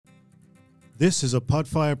This is a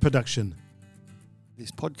Podfire production.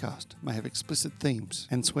 This podcast may have explicit themes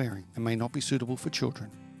and swearing and may not be suitable for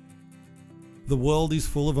children. The world is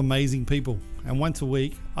full of amazing people, and once a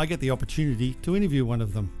week I get the opportunity to interview one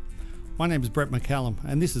of them. My name is Brett McCallum,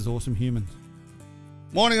 and this is Awesome Humans.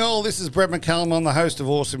 Morning all, this is Brett McCallum. I'm the host of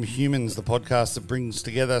Awesome Humans, the podcast that brings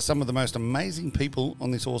together some of the most amazing people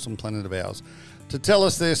on this awesome planet of ours to tell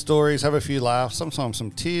us their stories, have a few laughs, sometimes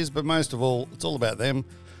some tears, but most of all, it's all about them,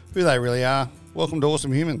 who they really are. Welcome to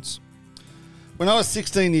Awesome Humans. When I was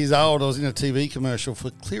 16 years old, I was in a TV commercial for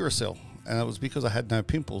Clearasil, and it was because I had no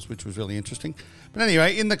pimples, which was really interesting. But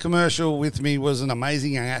anyway, in the commercial with me was an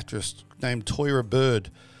amazing young actress named Toyra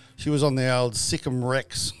Bird. She was on the old Sick'em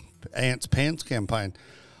Rex Ants Pants campaign.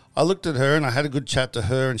 I looked at her and I had a good chat to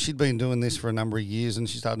her, and she'd been doing this for a number of years and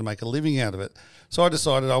she started to make a living out of it. So I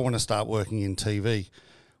decided I want to start working in TV.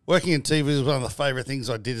 Working in TV was one of the favourite things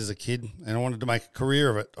I did as a kid, and I wanted to make a career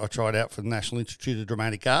of it. I tried out for the National Institute of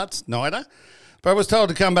Dramatic Arts, NIDA, but I was told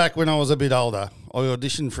to come back when I was a bit older. I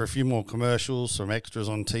auditioned for a few more commercials, some extras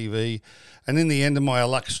on TV, and in the end of my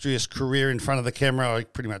illustrious career in front of the camera, I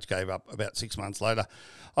pretty much gave up about 6 months later.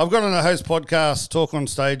 I've gone on to host podcasts, talk on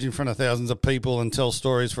stage in front of thousands of people, and tell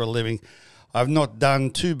stories for a living. I've not done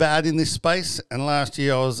too bad in this space, and last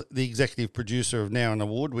year I was the executive producer of now an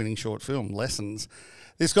award-winning short film, Lessons.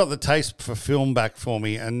 This got the taste for film back for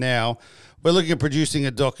me, and now we're looking at producing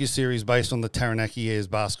a docuseries based on the Taranaki Airs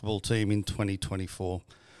basketball team in 2024.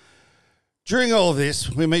 During all of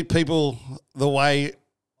this, we meet people the way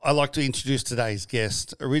I like to introduce today's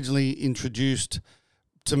guest, originally introduced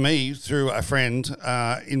to me through a friend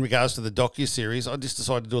in regards to the docuseries. I just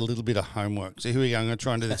decided to do a little bit of homework. So here we go. I'm going to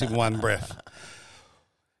try and do this in one breath.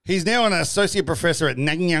 He's now an associate professor at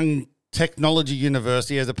Nanyang Technology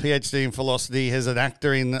University, has a Ph.D. in philosophy, has an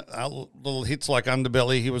actor in little hits like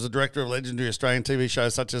Underbelly. He was a director of legendary Australian TV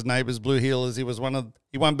shows such as Neighbours, Blue Heelers.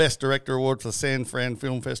 He won Best Director Award for the San Fran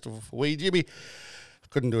Film Festival for Wee Jibby.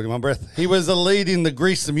 Couldn't do it in one breath. He was the lead in the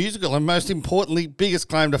Grease the Musical, and most importantly, biggest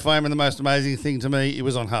claim to fame and the most amazing thing to me, it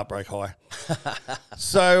was on Heartbreak High.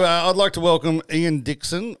 So I'd like to welcome Ian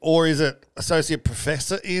Dixon, or is it Associate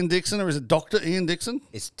Professor Ian Dixon, or is it Dr. Ian Dixon?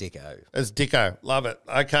 It's Dicko. It's Dicko. Love it.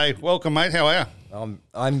 Okay, welcome, mate. How are you?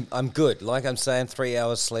 I'm good. Like I'm saying, 3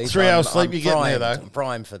 hours sleep. 3 hours sleep, you're getting there, though. I'm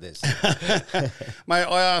primed for this. Mate,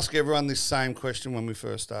 I ask everyone this same question when we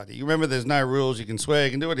first started. You remember there's no rules. You can swear,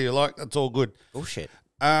 you can do whatever you like. That's all good. Bullshit.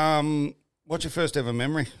 What's your first ever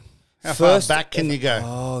memory? How far back can you go?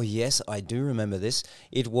 Oh, yes, I do remember this.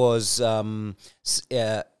 It was my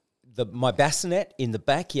bassinet in the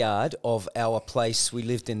backyard of our place. We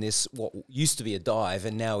lived in this, what used to be a dive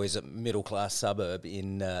and now is a middle-class suburb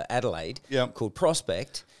in Adelaide called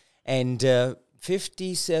Prospect, and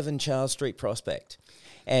 57 Charles Street Prospect.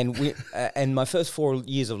 And we and my first 4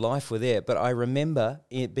 years of life were there, but I remember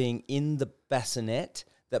it being in the bassinet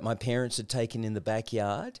that my parents had taken in the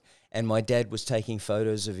backyard, and my dad was taking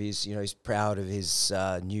photos of his, he's proud of his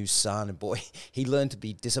new son, and boy, he learned to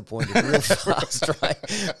be disappointed real fast, right?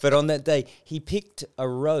 But on that day, he picked a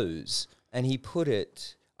rose, and he put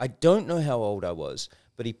it, I don't know how old I was,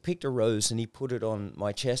 but he picked a rose, and he put it on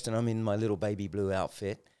my chest, and I'm in my little baby blue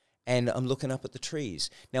outfit, and I'm looking up at the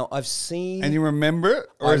trees. Now, I've seen... And you remember it?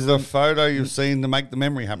 Or is it a photo you've seen to make the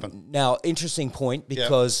memory happen? Now, interesting point,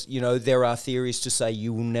 because, there are theories to say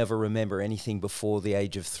you will never remember anything before the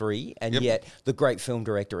age of 3, and yet the great film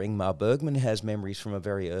director Ingmar Bergman has memories from a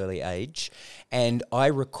very early age. And I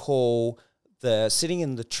recall sitting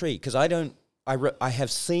in the tree, because I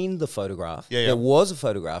have seen the photograph. There was a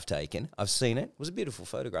photograph taken. I've seen it. It was a beautiful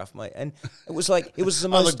photograph, mate. And it was like, it was the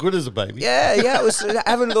most... I look good as a baby. Yeah. I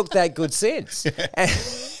haven't looked that good since.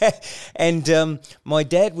 And my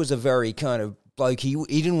dad was a very kind of bloke. He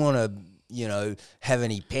didn't want to, have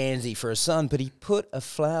any pansy for a son, but he put a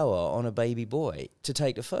flower on a baby boy to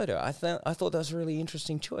take the photo. I thought that was a really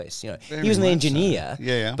interesting choice. He was an engineer,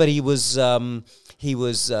 but he was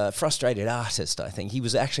a frustrated artist, I think. He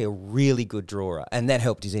was actually a really good drawer, and that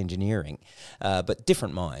helped his engineering. But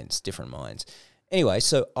different minds. Anyway,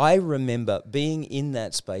 so I remember being in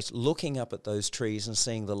that space, looking up at those trees and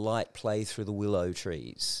seeing the light play through the willow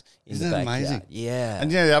trees in the backyard. Amazing? Yeah.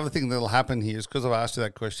 And the other thing that'll happen here is, because I've asked you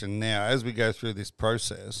that question now, as we go through this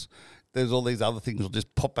process, there's all these other things will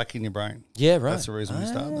just pop back in your brain. Yeah, right. That's the reason we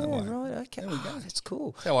start that way. Right, okay. There we go. That's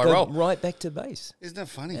cool. That's how I roll. Right back to base. Isn't that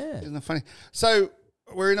funny? Yeah. Isn't that funny? So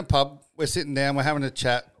we're in a pub, we're sitting down, we're having a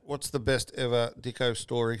chat. What's the best ever Dicko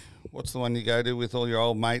story? What's the one you go to with all your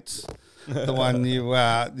old mates? The one you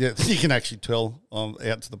can actually tell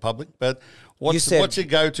out to the public. But what's your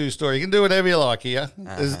go-to story? You can do whatever you like here.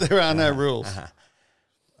 There are no rules.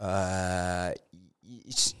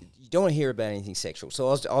 you don't want to hear about anything sexual. So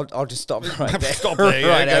I'll just stop right there. Stop there.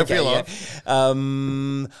 Right, Go okay, feel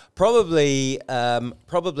Probably.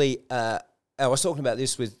 I was talking about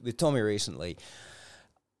this with Tommy recently.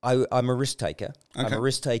 I'm a risk taker. Okay. I'm a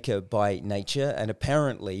risk taker by nature and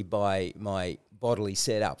apparently by my bodily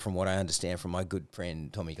setup, from what I understand from my good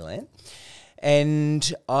friend Tommy Glenn.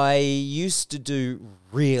 And I used to do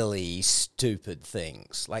really stupid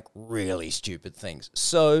things.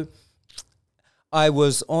 So I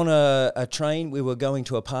was on a train. We were going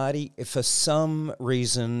to a party. For some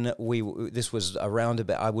reason, this was around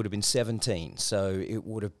about, I would have been 17, so it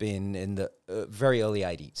would have been in the very early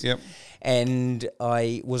 80s. Yep. And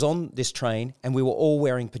I was on this train, and we were all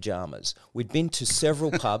wearing pajamas. We'd been to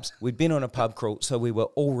several pubs. We'd been on a pub crawl, so we were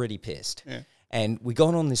already pissed. Yeah. And we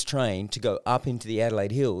got on this train to go up into the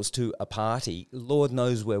Adelaide Hills to a party. Lord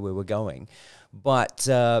knows where we were going. But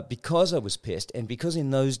because I was pissed, and because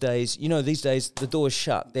in those days, these days the doors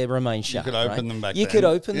shut, they remain shut. You could open them back then. You could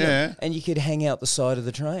open them, and you could hang out the side of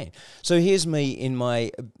the train. So here's me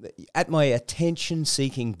at my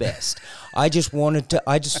attention-seeking best. I just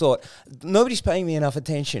thought, nobody's paying me enough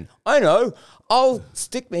attention. I know. I'll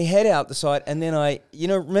stick my head out the side, and then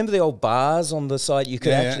remember the old bars on the side? You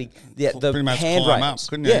could the pretty much handrails. climb up,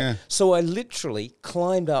 couldn't you? Yeah. So I literally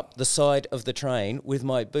climbed up the side of the train with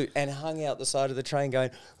my boot and hung out the side of the train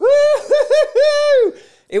going, woo-hoo-hoo-hoo!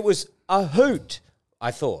 It was a hoot,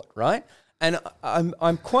 I thought, right? And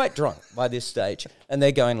I'm quite drunk by this stage, and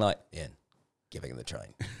they're going like, Ian, get back in the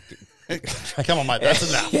train. Come on, mate, that's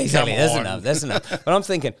enough. Yeah, exactly, that's enough. But I'm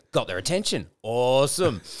thinking, got their attention.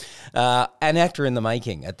 Awesome. An actor in the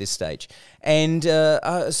making at this stage. And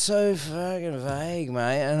so fucking vague,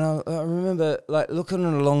 mate. And I remember looking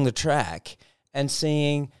along the track and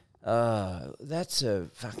seeing, that's a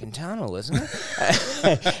fucking tunnel, isn't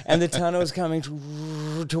it? And the tunnel was coming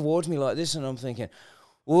towards me like this, and I'm thinking,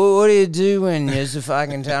 well, what do you do when there's a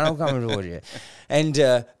fucking tunnel coming towards you? And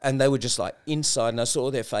they were just like inside, and I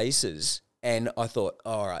saw their faces, and I thought,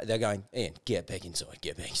 all right, they're going, Ian, get back inside.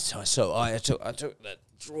 So I took that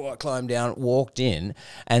drawer, climbed down, walked in,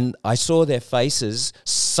 and I saw their faces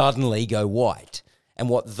suddenly go white. And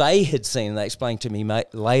what they had seen, they explained to me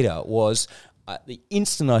later, was the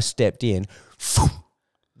instant I stepped in,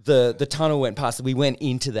 the tunnel went past. We went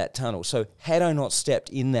into that tunnel. So had I not stepped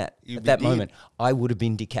in at that moment, I would have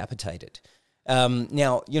been decapitated.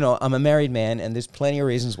 Now, I'm a married man, and there's plenty of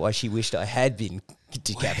reasons why she wished I had been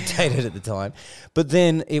decapitated at the time. But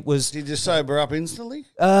then it was... Did you sober up instantly?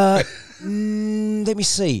 Let me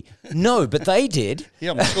see. No, but they did.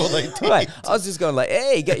 Yeah, I'm sure they did. Right. I was just going like,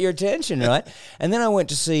 hey, get your attention, right? And then I went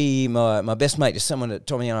to see my best mate, just someone that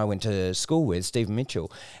Tommy and I went to school with, Stephen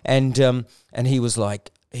Mitchell, and he was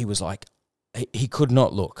like, he could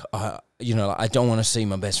not look. I don't want to see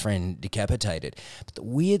my best friend decapitated. But the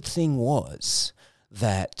weird thing was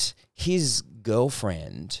that his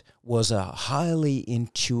girlfriend was a highly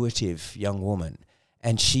intuitive young woman,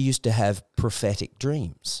 and she used to have prophetic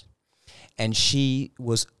dreams. And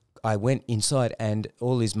I went inside, and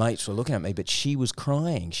all his mates were looking at me, but she was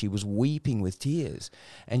crying. She was weeping with tears.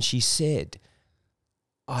 And she said,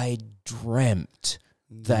 I dreamt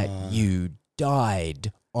that you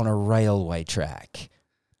died on a railway track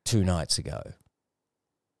 2 nights ago.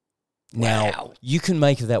 Now, you can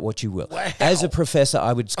make of that what you will. Wow. As a professor,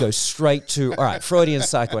 I would go straight to, all right, Freudian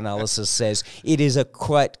psychoanalysis says it is a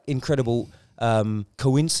quite incredible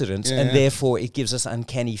coincidence, and therefore it gives us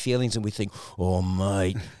uncanny feelings, and we think, oh,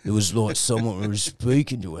 mate, it was like someone was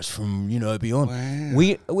speaking to us from, beyond. Wow.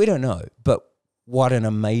 We don't know, but what an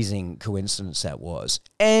amazing coincidence that was.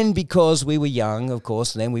 And because we were young, of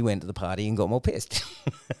course, then we went to the party and got more pissed.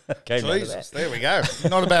 Jesus, there we go.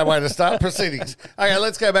 Not a bad way to start proceedings. Okay,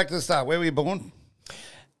 let's go back to the start. Where were you born?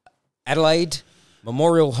 Adelaide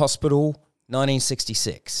Memorial Hospital,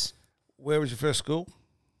 1966. Where was your first school?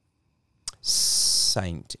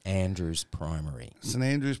 St. Andrew's Primary. St.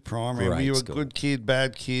 Andrew's Primary. Great were you a school. good kid,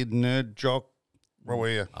 bad kid, nerd, jock? What were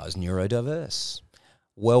you? I was neurodiverse.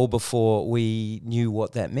 Well before we knew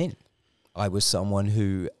what that meant. I was someone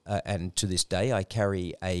who, and to this day, I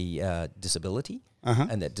carry a disability,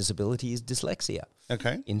 and that disability is dyslexia.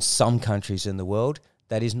 Okay. In some countries in the world,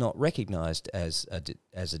 that is not recognised as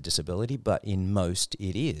a disability, but in most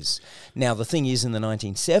it is. Now, the thing is, in the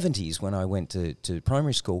 1970s, when I went to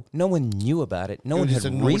primary school, no one knew about it. No one had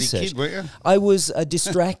researched. Kid, weren't you? I was a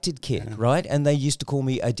distracted kid, right? And they used to call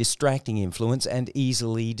me a distracting influence and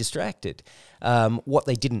easily distracted. What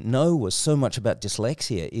they didn't know was so much about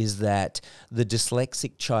dyslexia is that the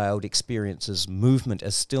dyslexic child experiences movement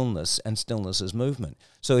as stillness and stillness as movement.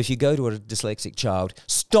 So if you go to a dyslexic child,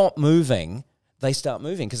 stop moving, they start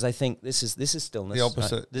moving because they think this is stillness. The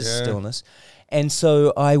opposite. Right? This is stillness. And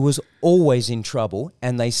so I was always in trouble,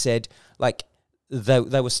 and they said, like,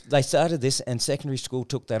 they started this, and secondary school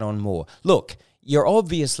took that on more. Look, you're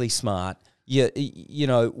obviously smart. You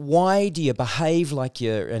know, why do you behave like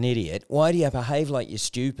you're an idiot? Why do you behave like you're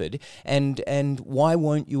stupid? And why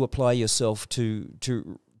won't you apply yourself to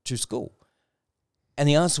school? And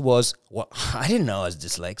the answer was, well, I didn't know I was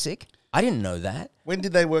dyslexic. I didn't know that. When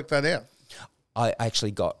did they work that out? I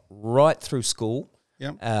actually got right through school,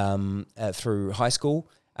 Yep. through high school.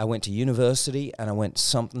 I went to university and I went,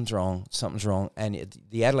 something's wrong. And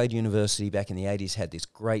the Adelaide University back in the 80s had this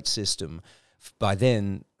great system. By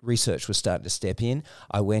then, research was starting to step in.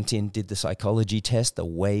 I went in, did the psychology test, the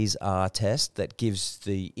Ways-R test that gives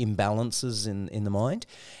the imbalances in the mind.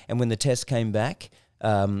 And when the test came back,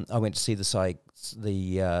 I went to see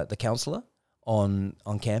the counsellor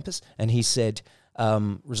on campus, and he said,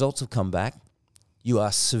 results have come back. You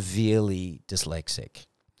are severely dyslexic.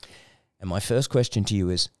 And my first question to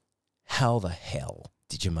you is, how the hell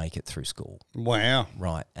did you make it through school? Wow.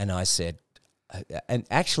 Right. And I said, and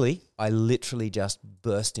actually, I literally just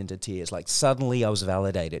burst into tears. Like, suddenly I was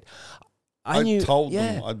validated. I knew. Told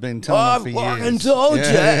them. I'd been telling them for years. I told you.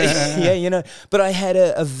 Yeah. Yeah, you know. But I had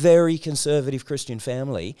a very conservative Christian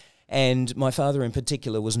family, and my father in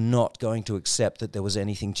particular was not going to accept that there was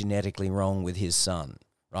anything genetically wrong with his son.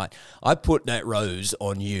 Right, I put that rose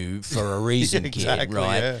on you for a reason, Exactly, kid.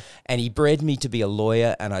 Right, yeah. and he bred me to be a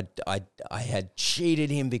lawyer, and I had cheated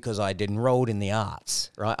him because I'd enrolled in the arts.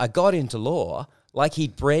 Right, I got into law like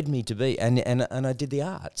he'd bred me to be, and I did the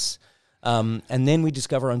arts, and then we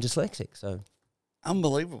discover I'm dyslexic. So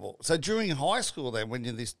Unbelievable. So during high school then, when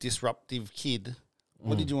you're this disruptive kid,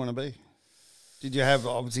 what did you want to be? Did you have,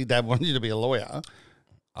 obviously Dad wanted you to be a lawyer.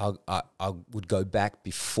 I would go back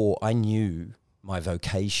before I knew my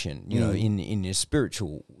vocation, you know, in a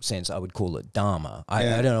spiritual sense, I would call it Dharma. I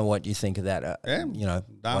don't know what you think of that, you know,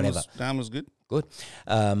 whatever. Dharma's good. Good.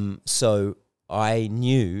 So I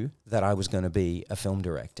knew that I was going to be a film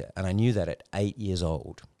director, and I knew that at 8 years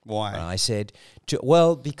old. Why? And I said,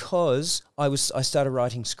 because I started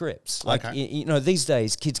writing scripts. Like, Okay. you know, these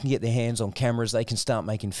days kids can get their hands on cameras, they can start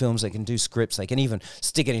making films, they can do scripts, they can even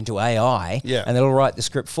stick it into AI, and it'll write the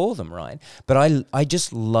script for them, right? But I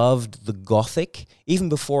just loved the Gothic. Even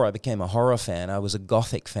before I became a horror fan, I was a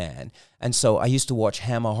Gothic fan. And so I used to watch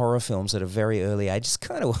Hammer horror films at a very early age, just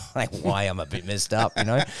kind of like why I'm a bit messed up, you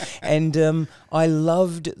know? And I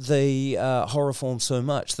loved the horror form so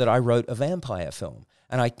much that I wrote a vampire film.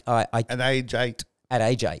 And I At age 8. At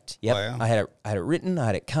age 8, yep. Wow. I had it written, I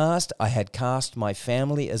had it cast, I had cast my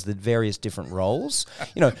family as the various different roles.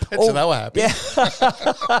 You know, So they were happy.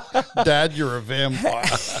 Yeah. Dad, you're a vampire.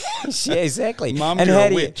 Yeah, exactly. Mum, and you're how a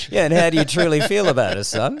do witch. and how do you truly feel about it,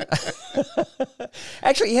 son?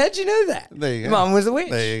 Actually, how'd you know that? There you go. Mum was a witch.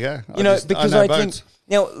 There you go. You know, because I boats. think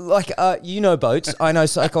now, like you know boats, I know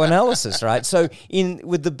psychoanalysis, right? So,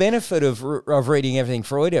 with the benefit of reading everything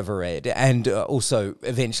Freud ever read, and also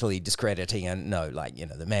eventually discrediting, and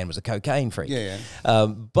the man was a cocaine freak. Yeah.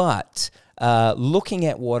 But looking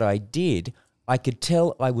at what I did, I could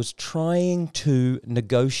tell I was trying to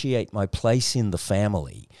negotiate my place in the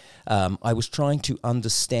family. I was trying to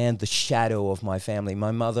understand the shadow of my family.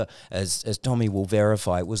 My mother, as Tommy will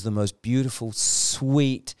verify, was the most beautiful,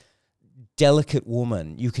 sweet, delicate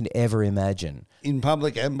woman you can ever imagine. In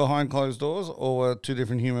public and behind closed doors, or two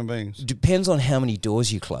different human beings? Depends on how many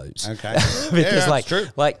doors you close. Okay. Because that's true.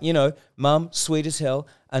 you know, Mum, sweet as hell,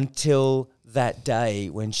 until that day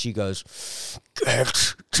when she goes,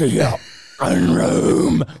 get to your own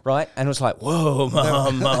room, right? And it was like, whoa,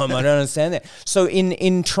 Mum, I don't understand that. So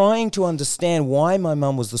in trying to understand why my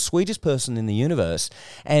mum was the sweetest person in the universe,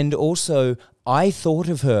 and also I thought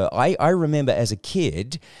of her, I remember as a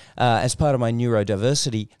kid, as part of my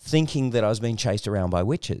neurodiversity, thinking that I was being chased around by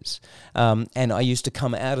witches. And I used to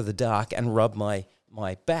come out of the dark and rub my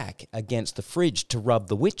back against the fridge to rub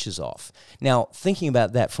the witches off. Now, thinking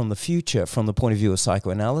about that from the future, from the point of view of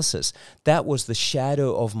psychoanalysis, that was the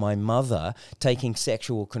shadow of my mother taking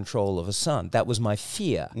sexual control of a son. That was my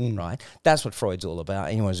fear, right? That's what Freud's all about.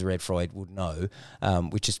 Anyone who's read Freud would know,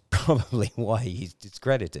 which is probably why he's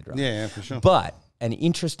discredited, right? Yeah, for sure. But an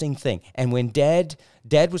interesting thing, and when Dad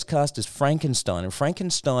was cast as Frankenstein, and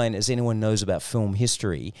Frankenstein, as anyone knows about film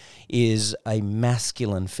history, is a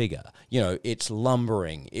masculine figure. You know, it's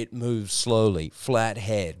lumbering, it moves slowly, flat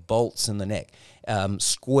head, bolts in the neck,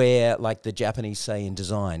 square, like the Japanese say in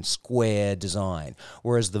design, square design.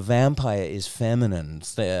 Whereas the vampire is feminine,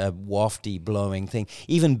 the wafty, blowing thing.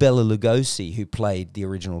 Even Bela Lugosi, who played the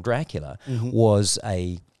original Dracula, was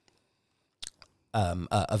a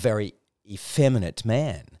very effeminate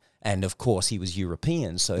man. And, of course, he was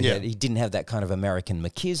European, so he didn't have that kind of American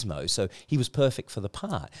machismo, so he was perfect for the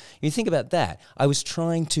part. You think about that. I was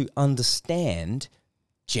trying to understand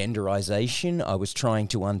genderization. I was trying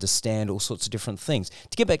to understand all sorts of different things.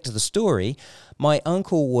 To get back to the story, my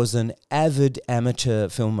uncle was an avid amateur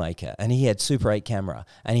filmmaker, and he had Super 8 camera,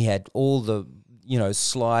 and he had all the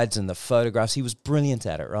slides and the photographs. He was brilliant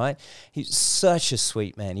at it, right? He's such a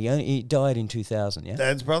sweet man. He died in 2000, yeah?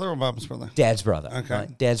 Dad's brother or mum's brother? Dad's brother. Okay.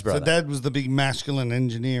 Right? Dad's brother. So Dad was the big masculine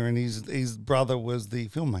engineer and his brother was the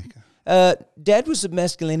filmmaker. Dad was a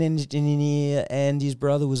masculine engineer and his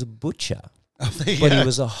brother was a butcher. Oh, but he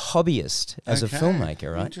was a hobbyist as a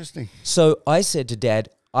filmmaker, right? Interesting. So I said to Dad,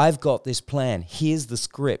 I've got this plan. Here's the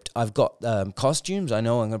script. I've got costumes. I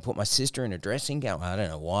know I'm going to put my sister in a dressing gown. I don't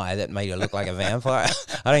know why. That made her look like a vampire.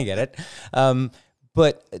 I don't get it.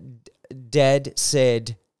 But Dad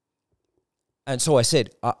said, and so I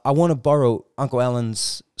said, I want to borrow Uncle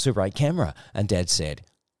Alan's Super 8 camera. And Dad said,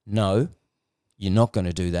 no, you're not going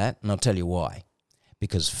to do that. And I'll tell you why.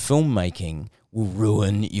 Because filmmaking will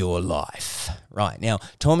ruin your life. Right. Now,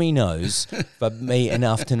 Tommy knows, but me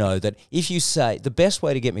enough to know that if you say, the best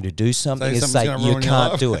way to get me to do something is say, you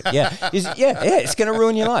can't do it. Yeah. It's going to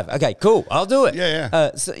ruin your life. Okay, cool. I'll do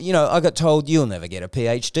it. So, I got told you'll never get a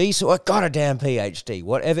PhD, so I got a damn PhD.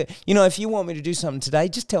 Whatever. If you want me to do something today,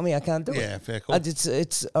 just tell me I can't do it. Yeah, fair call.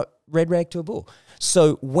 It's a red rag to a bull.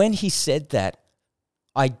 So when he said that,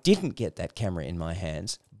 I didn't get that camera in my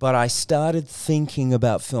hands, but I started thinking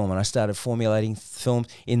about film and I started formulating films.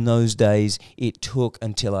 In those days, it took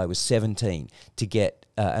until I was 17 to get,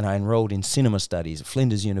 and I enrolled in cinema studies at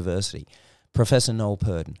Flinders University. Professor Noel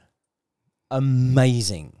Purdon,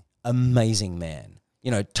 amazing man.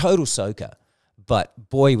 Total soaker, but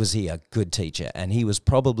boy was he a good teacher, and he was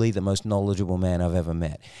probably the most knowledgeable man I've ever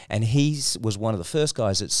met. And he was one of the first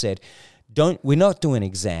guys that said, we're not doing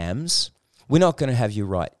exams. We're not going to have you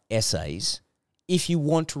write essays. If you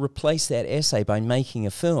want to replace that essay by making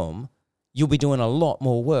a film, you'll be doing a lot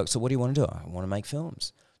more work. So what do you want to do? I want to make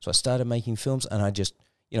films. So I started making films, and I just,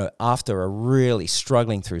 after a really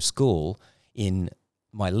struggling through school in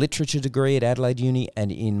my literature degree at Adelaide Uni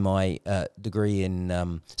and in my degree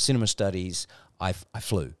in cinema studies, I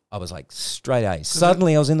flew. I was like straight A's.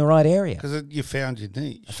 Suddenly I was in the right area. Because you found your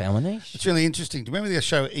niche. I found my niche. It's really interesting. Do you remember the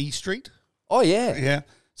show E Street? Oh, yeah. Yeah.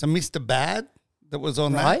 So Mr. Bad that was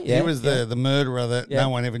on right, that. Yeah, he was the murderer that no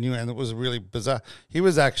one ever knew, and it was really bizarre. He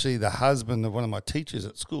was actually the husband of one of my teachers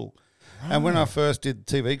at school. Right. And when I first did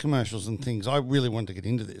TV commercials and things, I really wanted to get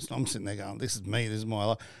into this. And I'm sitting there going, this is me, this is my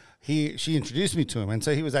life. She introduced me to him, and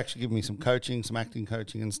so he was actually giving me some coaching, some acting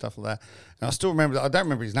coaching and stuff like that. And I still remember, I don't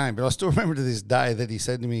remember his name, but I still remember to this day that he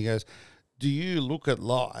said to me, he goes, do you look at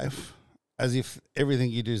life as if everything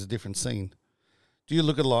you do is a different scene? Do you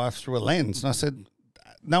look at life through a lens? And I said,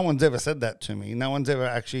 no one's ever said that to me. No one's ever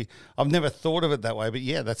actually, I've never thought of it that way, but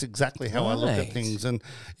yeah, that's exactly how I look at things. And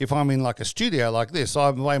if I'm in like a studio like this,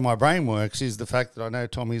 the way my brain works is the fact that I know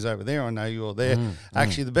Tommy's over there, I know you're there.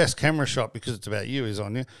 Actually, the best camera shot, because it's about you, is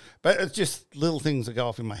on you. But it's just little things that go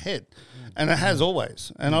off in my head. And it has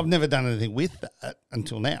always. And I've never done anything with that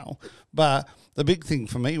until now. But the big thing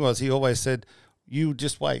for me was he always said, you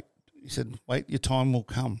just wait. He said, wait, your time will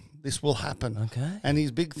come. This will happen. Okay. And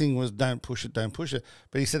his big thing was don't push it.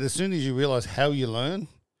 But he said as soon as you realise how you learn,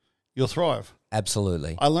 you'll thrive.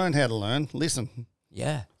 Absolutely. I learned how to learn. Listen.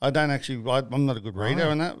 Yeah. I'm not a good reader,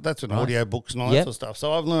 and that's an audio books and all that sort of stuff.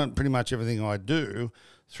 So I've learned pretty much everything I do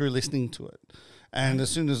through listening to it. And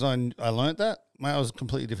as soon as I learned that, I was a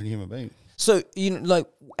completely different human being. So, like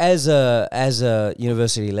as a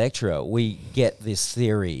university lecturer, we get this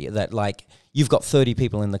theory that like you've got 30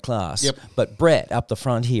 people in the class, but Brett up the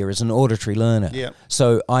front here is an auditory learner. Yep.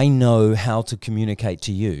 So I know how to communicate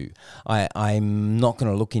to you. I'm not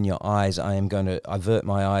going to look in your eyes. I am going to avert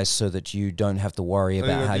my eyes so that you don't have to worry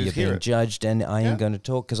about how you're being judged, and I am going to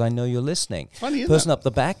talk because I know you're listening. Funny, person up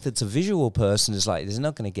the back that's a visual person is like, they're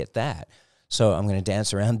not going to get that. So I'm going to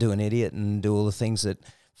dance around, do an idiot, and do all the things that,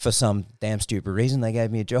 for some damn stupid reason, they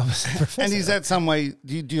gave me a job as a professor. And is that some way,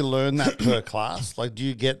 do you learn that per class? Like, do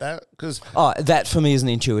you get that? That for me is an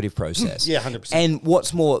intuitive process. Yeah, 100%. And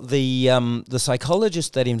what's more, the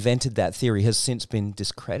psychologist that invented that theory has since been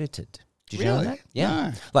discredited. Did you know that? Yeah.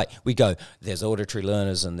 No. Like, we go, there's auditory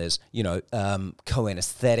learners and there's,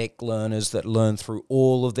 co-anesthetic learners that learn through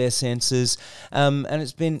all of their senses. And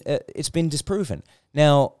it's been disproven.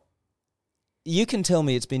 Now, you can tell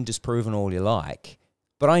me it's been disproven all you like,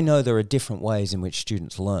 but I know there are different ways in which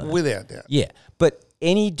students learn. Without doubt. Yeah. But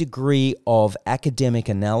any degree of academic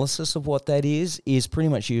analysis of what that is pretty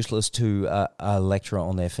much useless to a lecturer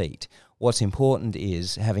on their feet. what's important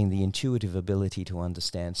is having the intuitive ability to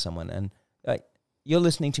understand someone. And you're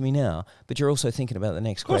listening to me now, but you're also thinking about the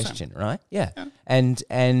next question, right? Yeah.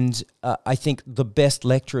 And I think the best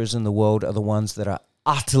lecturers in the world are the ones that are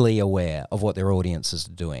utterly aware of what their audiences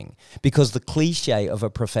are doing, because the cliche of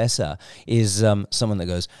a professor is someone that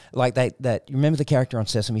goes like that. You remember the character on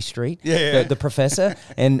Sesame Street? The professor,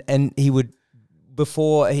 and he would.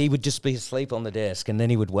 Before, he would just be asleep on the desk, and then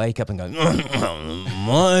he would wake up and go,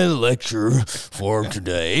 my lecture for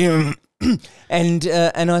today. And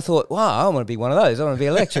I thought, wow, I want to be one of those. I want to be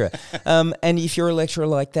a lecturer. And if you're a lecturer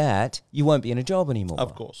like that, you won't be in a job anymore.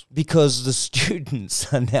 Of course. Because the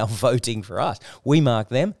students are now voting for us. We mark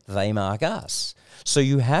them, they mark us. So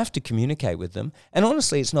you have to communicate with them. And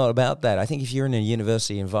honestly, it's not about that. I think if you're in a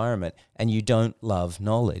university environment and you don't love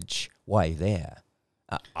knowledge, why are you there?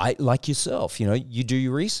 I like yourself, you do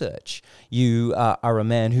your research. You are a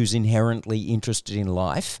man who's inherently interested in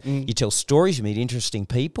life. You tell stories, you meet interesting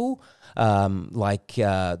people, like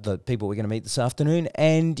the people we're going to meet this afternoon,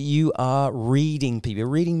 and you are reading people. You're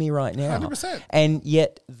reading me right now. 100%. And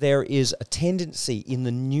yet there is a tendency in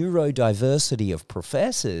the neurodiversity of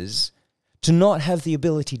professors to not have the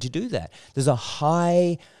ability to do that. There's a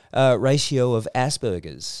high ratio of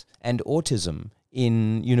Asperger's and autism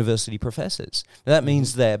in university professors. Now, that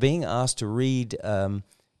means they're being asked to read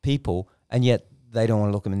people, and yet they don't want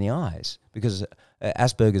to look them in the eyes, because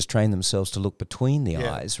Asperger's train themselves to look between the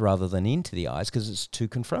eyes rather than into the eyes, because it's too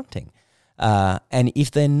confronting. And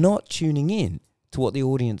if they're not tuning in to what the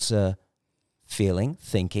audience are feeling,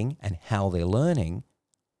 thinking, and how they're learning,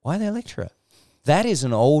 why are they a lecturer? That is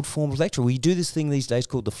an old form of lecture. We do this thing these days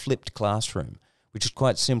called the flipped classroom, which is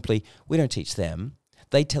quite simply, we don't teach them.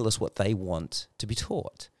 They tell us what they want to be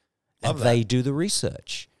taught. And they do the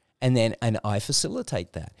research. And I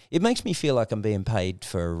facilitate that. It makes me feel like I'm being paid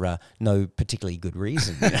for no particularly good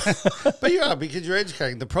reason. But you are, because you're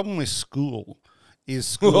educating. The problem with school is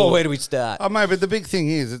school. Well, where do we start? Oh, mate, but the big thing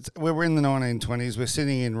is, we're in the 1920s. We're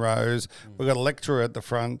sitting in rows. We've got a lecturer at the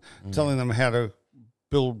front telling them how to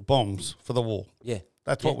build bombs for the war. Yeah.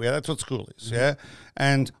 That's what we are. That's what school is, yeah?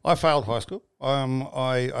 And I failed high school. I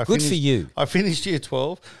Good finished, for you. I finished year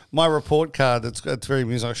 12. My report card, it's very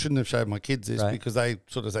amusing. I shouldn't have showed my kids this because they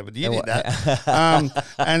sort of say, but you did that.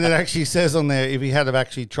 And it actually says on there, if he had have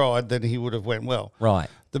actually tried, then he would have went well. Right.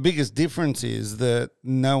 The biggest difference is that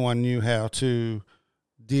no one knew how to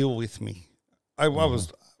deal with me. I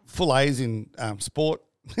was full A's in sport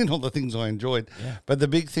and all the things I enjoyed. Yeah. But the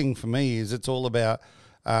big thing for me is it's all about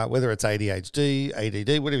whether it's ADHD,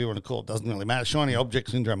 ADD, whatever you want to call it, doesn't really matter. Shiny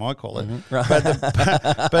object syndrome, I call it. Right.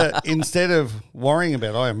 But instead of worrying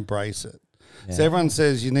about it, I embrace it. Yeah. So everyone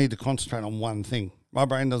says you need to concentrate on one thing. My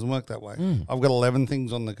brain doesn't work that way. I've got 11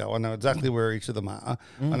 things on the go. I know exactly where each of them are.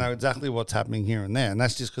 I know exactly what's happening here and there. And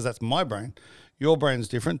that's just because that's my brain. Your brain's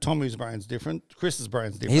different. Tommy's brain's different. Chris's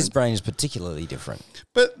brain's different. His brain is particularly different.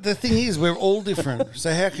 But the thing is, we're all different.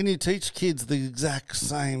 So how can you teach kids the exact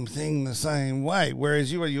same thing the same way?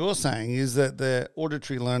 Whereas what you're saying is that the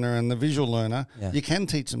auditory learner and the visual learner, you can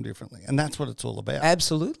teach them differently. And that's what it's all about.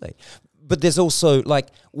 Absolutely. But there's also,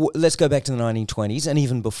 let's go back to the 1920s, and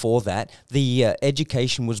even before that, the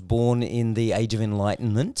education was born in the Age of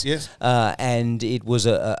Enlightenment. Yes. And it was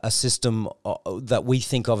a system that we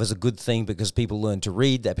think of as a good thing because people learned to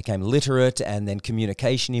read, they became literate, and then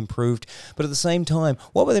communication improved. But at the same time,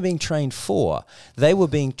 what were they being trained for? They were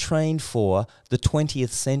being trained for the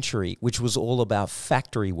 20th century, which was all about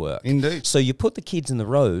factory work. Indeed. So you put the kids in the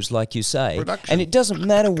rows, like you say, production. And it doesn't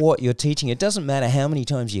matter what you're teaching. It doesn't matter how many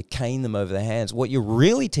times you cane them over their hands. What you're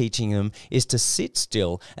really teaching them is to sit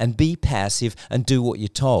still and be passive and do what you're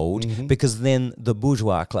told, because then the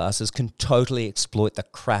bourgeois classes can totally exploit the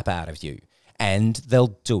crap out of you, and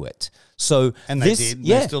they'll do it. So they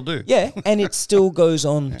still do. Yeah, and it still goes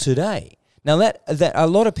on today. Now that a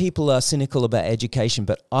lot of people are cynical about education,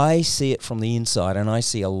 but I see it from the inside, and I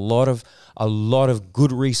see a lot of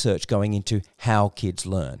good research going into how kids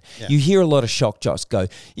learn. Yeah. You hear a lot of shock jocks go,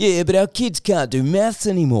 "Yeah, but our kids can't do maths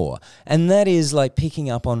anymore," and that is like picking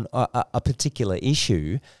up on a particular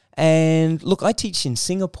issue. And look, I teach in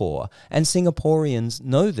Singapore, and Singaporeans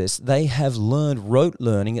know this. They have learned rote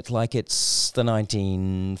learning. It's like it's the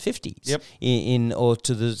 1950s or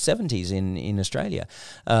to the 70s in Australia.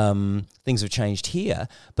 Things have changed here,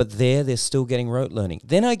 but they're still getting rote learning.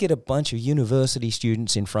 Then I get a bunch of university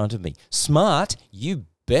students in front of me. Smart, you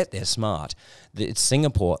bet they're smart. It's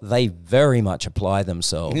Singapore. They very much apply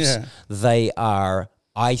themselves. Yeah. They are,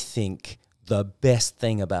 I think, the best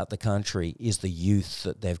thing about the country is the youth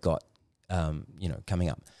that they've got, coming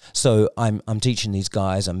up. So I'm teaching these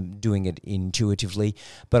guys. I'm doing it intuitively,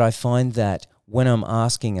 but I find that when I'm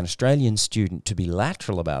asking an Australian student to be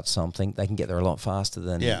lateral about something, they can get there a lot faster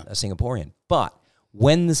than a Singaporean. But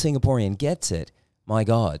when the Singaporean gets it, my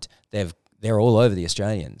God, they're all over the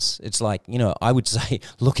Australians. It's like, I would say,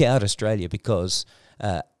 look out, Australia, because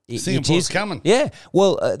Singapore's coming. Yeah.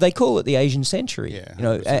 Well, they call it the Asian century.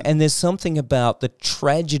 Yeah, and there's something about the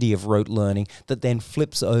tragedy of rote learning that then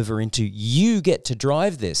flips over into you get to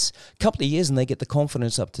drive this. A couple of years and they get the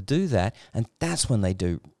confidence up to do that, and that's when they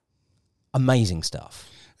do amazing stuff.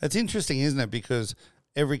 It's interesting, isn't it? Because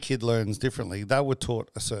every kid learns differently. They were taught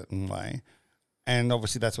a certain way, and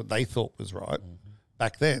obviously that's what they thought was right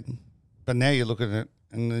back then. But now you look at it,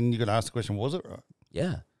 and then you got to ask the question, was it right?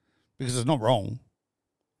 Yeah. Because it's not wrong.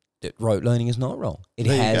 Rote learning is not wrong.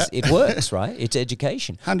 It works, right? It's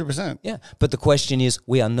education. 100%. Yeah. But the question is,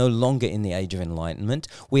 we are no longer in the age of enlightenment.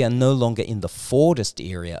 We are no longer in the Fordist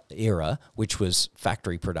era, which was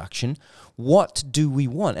factory production. What do we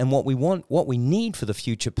want? And what we need for the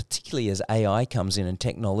future, particularly as AI comes in and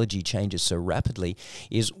technology changes so rapidly,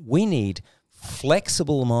 is we need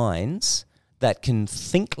flexible minds that can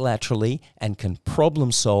think laterally and can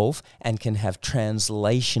problem solve and can have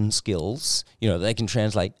translation skills. They can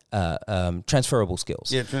translate transferable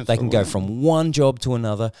skills. Yeah, they can go from one job to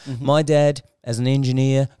another. Mm-hmm. My dad, as an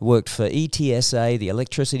engineer, worked for ETSA, the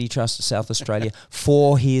Electricity Trust of South Australia,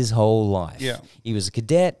 for his whole life. Yeah. He was a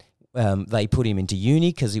cadet. They put him into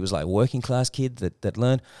uni because he was like a working class kid that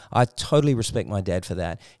learned. I totally respect my dad for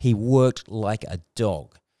that. He worked like a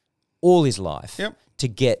dog all his life to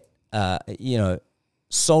get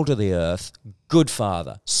salt of the earth, good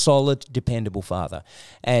father, solid, dependable father.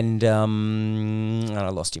 And I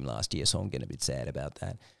lost him last year, so I'm getting a bit sad about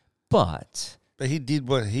that. But he did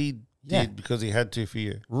what he did because he had to for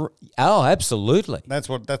you. Oh, absolutely. That's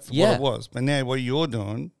what it was. But now what you're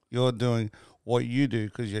doing what you do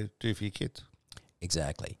because you do for your kids.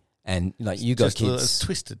 Exactly. And like you got kids. It's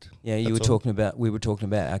twisted. Yeah, we were talking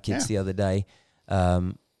about our kids the other day.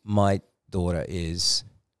 My daughter is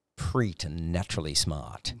preternaturally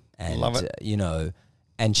smart, and love it.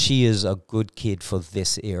 And she is a good kid for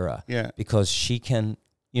this era, because she can,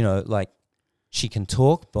 she can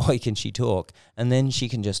talk, boy can she talk, and then she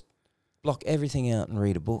can just block everything out and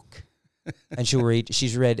read a book. And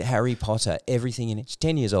she's read Harry Potter, everything in it. She's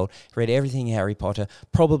 10 years old, read everything in Harry Potter,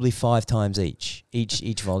 probably 5 times each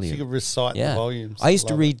volume. She can recite the volumes. I used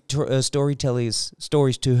to read stories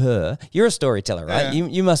to her. You're a storyteller, right? Yeah.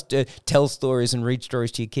 You must tell stories and read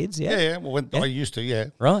stories to your kids, yeah? Yeah. Well, I used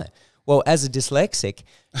to, Right. Well, as a dyslexic,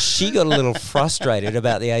 she got a little frustrated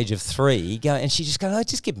about the age of 3, and she just goes, "Oh,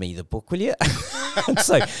 just give me the book, will you?"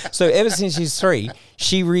 so ever since she's 3,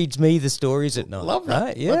 she reads me the stories at night. Love that.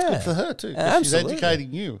 Right? Yeah. That's good for her too. Absolutely. She's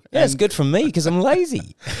educating you. Yeah, it's good for me because I'm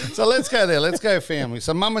lazy. So let's go there. Let's go family.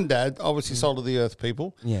 So mum and dad, obviously salt of the earth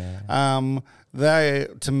people. Yeah.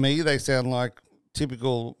 To me, they sound like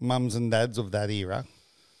typical mums and dads of that era.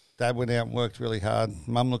 Dad went out and worked really hard.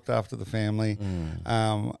 Mum looked after the family.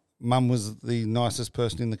 Mum was the nicest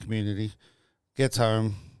person in the community. Gets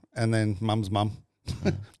home, and then mum's mum.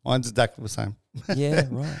 Mine's exactly the same. Yeah,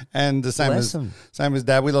 right. And the same as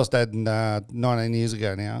dad. We lost dad 19 years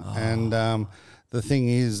ago now. Oh. And the thing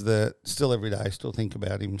is that still every day I still think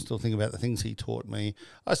about him, still think about the things he taught me.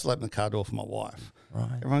 I still open the car door for my wife. Right.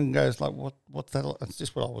 Everyone goes like, what's that? It's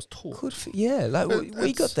just what I was taught. Good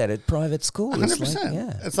we got that at private school.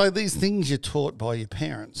 100%. It's like these things you're taught by your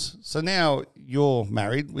parents. So now you're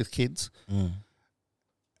married with kids.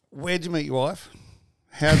 Where'd you meet your wife?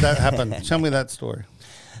 How'd that happen? Tell me that story.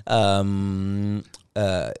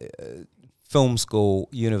 Film school,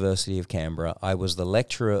 University of Canberra. I was the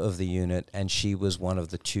lecturer of the unit, and she was one of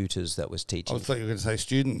the tutors that was teaching. I thought you were going to say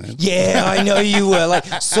student then. Yeah, I know you were. Like,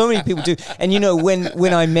 so many people do. And,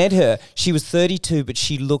 when I met her, she was 32, but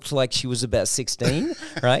she looked like she was about 16,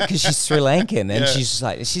 right? Because she's Sri Lankan, and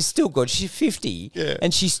she's still good. She's 50,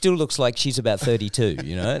 and she still looks like she's about 32,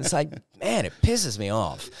 It's like, man, it pisses me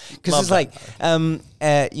off. Because it's like,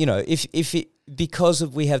 if it... Because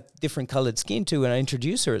we have different coloured skin too, when I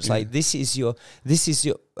introduce her, it's like, this is your,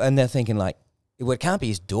 and they're thinking like, well, it can't be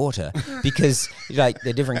his daughter because like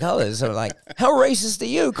they're different colours. So I'm like, how racist are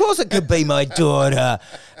you? Of course it could be my daughter.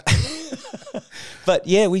 But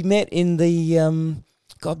yeah, we met in the,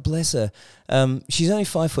 God bless her. She's only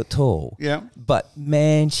 5 foot tall. Yeah. But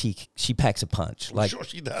man, she packs a punch. Like, sure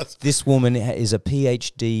she does. This woman is a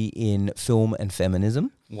Ph.D. in film and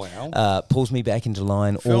feminism. Wow. Pulls me back into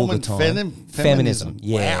line all the time. Feminism.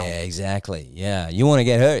 Yeah, wow. Exactly. Yeah. You want to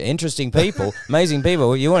get her. Interesting people, amazing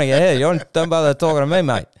people. You want to get her. Don't bother talking to me,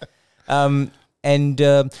 mate.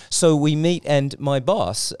 So we meet, and my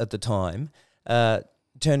boss at the time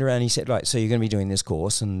turned around and he said, right, so you're going to be doing this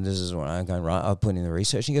course, and this is what I'm going, right, I'll put in the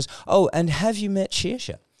research. And he goes, oh, and have you met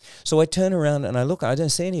Shearsha? So I turn around and I look, I don't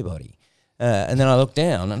see anybody. And then I look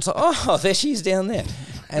down and it's like, oh, there she is down there.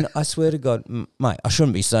 And I swear to God, mate, I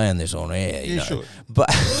shouldn't be saying this on air. You know, should. But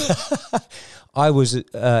I was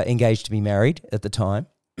engaged to be married at the time.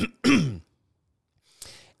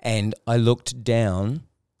 And I looked down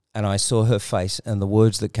and I saw her face, and the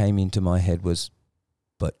words that came into my head was,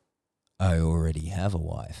 but I already have a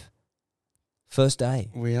wife. First day.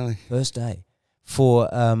 Really? First day. For,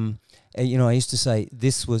 I used to say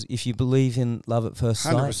this was, if you believe in love at first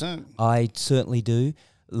sight, 100%. I certainly do.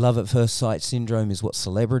 Love at first sight syndrome is what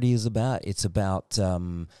celebrity is about. It's about,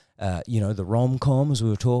 the rom-coms we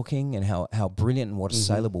were talking, and how brilliant and what a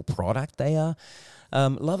saleable product they are.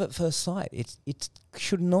 Love at first sight, it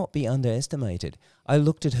should not be underestimated. I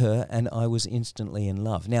looked at her and I was instantly in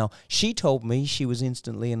love. Now, she told me she was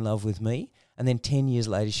instantly in love with me, and then 10 years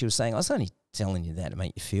later she was saying, I was only telling you that to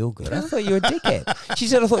make you feel good. I thought you were a dickhead. She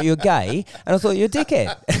said, I thought you were gay, and I thought you were a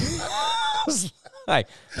dickhead. I was like,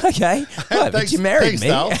 okay, right, but you married me.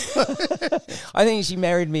 I think she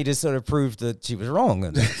married me to sort of prove that she was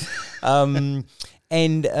wrong.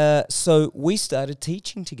 So we started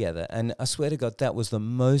teaching together, and I swear to God, that was the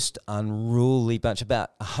most unruly bunch,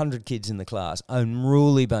 about 100 kids in the class,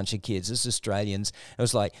 unruly bunch of kids. As Australians, it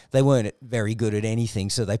was like they weren't very good at anything,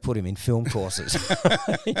 so they put him in film courses.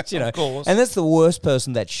 Of course. And that's the worst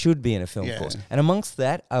person that should be in a film course. And amongst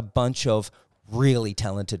that, a bunch of really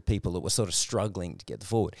talented people that were sort of struggling to get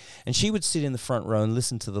forward. And she would sit in the front row and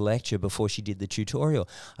listen to the lecture before she did the tutorial.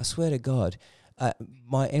 I swear to God,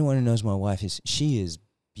 anyone who knows my wife, she is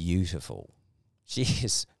beautiful. She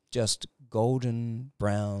is just golden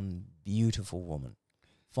brown, beautiful woman,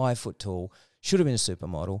 5 foot tall. Should have been a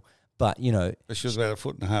supermodel, but But she was about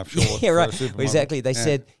 1.5 feet short. Yeah, right. For a supermodel. Exactly. They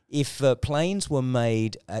said if planes were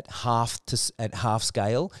made at half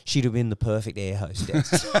scale, she'd have been the perfect air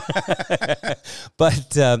hostess.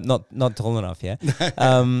 But not tall enough. Yeah.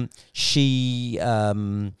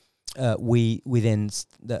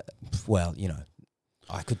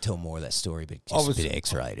 I could tell more of that story, but just a bit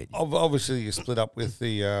X-rated. Obviously, you split up with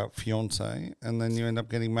the fiance, and then you end up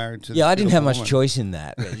getting married to. Yeah, I didn't have much choice in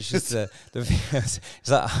that. It's just it's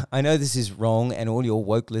like, I know this is wrong, and all your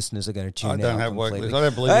woke listeners are going to tune out. I don't have woke completely. listeners. I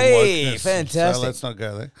don't believe in wokeness. Fantastic! So let's not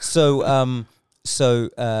go there.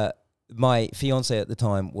 So my fiance at the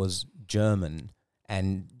time was German,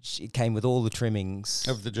 and it came with all the trimmings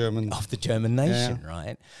of the German nation,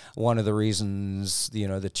 right? One of the reasons,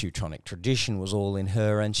 the Teutonic tradition was all in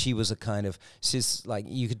her, and she was I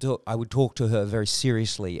would talk to her very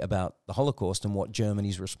seriously about the Holocaust and what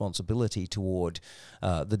Germany's responsibility toward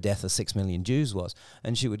the death of 6 million Jews was,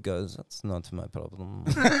 and she would go, "That's not my problem."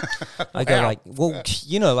 I go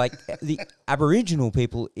the Aboriginal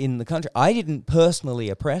people in the country, I didn't personally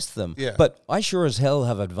oppress them, but I sure as hell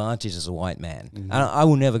have advantage as a white man, and I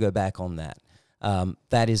will never go back on that.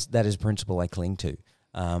 That is a principle I cling to.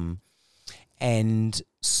 And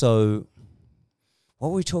so, what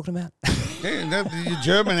were we talking about? The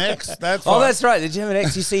German X. That's that's right. The German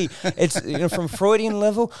X. You see, it's from Freudian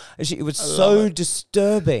level. It was so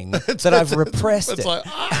disturbing that I've repressed it. Like,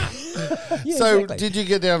 Yeah, so, exactly. Did you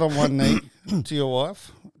get down on one knee to your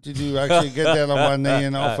wife? Did you actually get down on one knee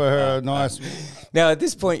and offer her a nice... Now, at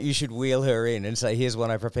this point, you should wheel her in and say, here's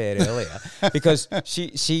one I prepared earlier. Because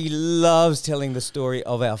she loves telling the story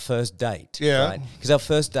of our first date. Yeah. Right? Because our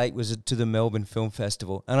first date was to the Melbourne Film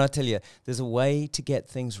Festival. And I tell you, there's a way to get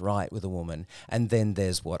things right with a woman. And then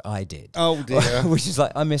there's what I did. Oh, dear. Which is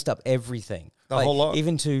like, I messed up everything. The whole lot?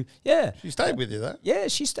 Even to, yeah. She stayed with you, though? Yeah,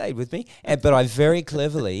 she stayed with me. But I very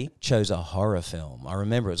cleverly chose a horror film. I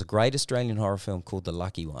remember it was a great Australian horror film called The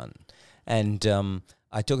Lucky One. And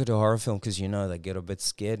I took her to a horror film because, they get a bit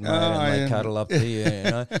scared, mate, and they cuddle up to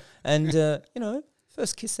you, And,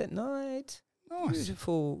 first kiss that night. Nice.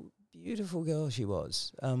 Beautiful, beautiful girl she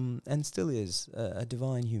was. And still is a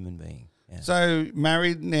divine human being. Yeah. So,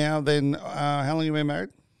 married now, then, how long have you been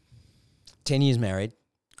married? 10 years married.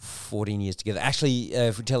 14 years together. Actually,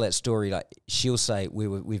 if we tell that story, like she'll say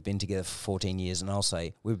we've been together for 14 years, and I'll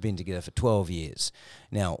say we've been together for 12 years.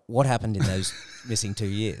 Now, what happened in those missing 2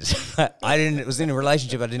 years? It was in a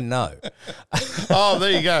relationship I didn't know. Oh, there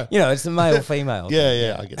you go. It's the male female.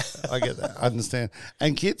 Yeah, I get that. I understand.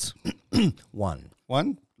 And kids? One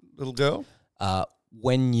little girl.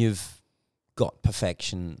 When you've got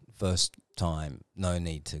perfection first time, no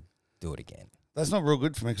need to do it again. That's not real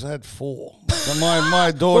good for me because I had 4. So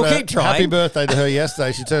my daughter, Well, keep trying. happy birthday to her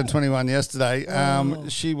yesterday. She turned 21 yesterday.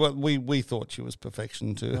 We thought she was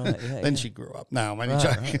perfection too. Right, Then she grew up. No, I'm only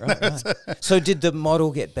joking. Right. So did the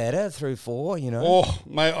model get better through 4, you know? Oh,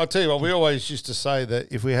 mate, I'll tell you what, we always used to say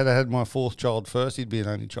that if we had had my 4th child first, he'd be an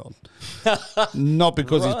only child. Not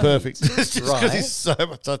because he's perfect. It's just because he's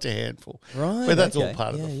such a handful. Right. But that's all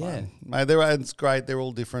part of the fun. Mate, it's great. They're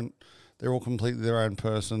all different. They're all completely their own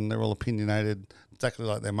person. They're all opinionated, exactly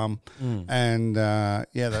like their mum. And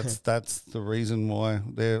that's the reason why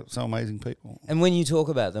they're so amazing people. And when you talk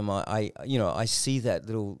about them, I see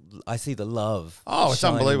I see the love. Oh, it's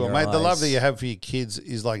unbelievable, mate. Eyes. The love that you have for your kids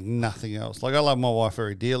is like nothing else. Like I love my wife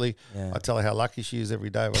very dearly. Yeah. I tell her how lucky she is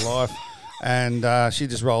every day of her life. And she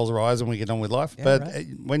just rolls her eyes and we get on with life.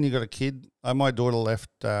 When you got a kid, my daughter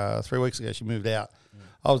left 3 weeks ago. She moved out.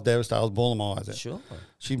 I was devastated. I was bawling my eyes out. Sure.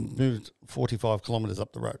 She moved 45 kilometres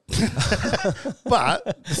up the road.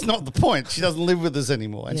 But it's not the point. She doesn't live with us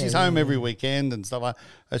anymore. And she's home every weekend and stuff.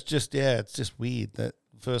 It's just weird that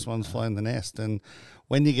the first one's flown the nest. And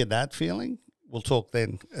when you get that feeling, we'll talk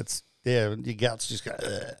then. Your guts just go,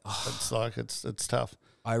 ugh. It's tough.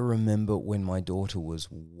 I remember when my daughter was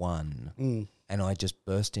 1 and I just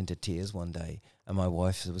burst into tears one day. And my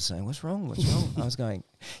wife was saying, "What's wrong? What's wrong?" I was going,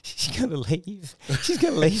 "She's going to leave. She's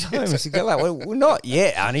going to leave home." She's going like, "Well, not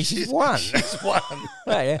yet, honey. She's 1." She's 1.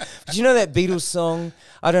 Right, yeah. But you know that Beatles song?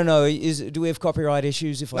 I don't know. Do we have copyright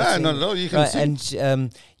issues if I sing? No, not at all. You can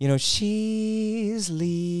sing. And she's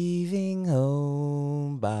leaving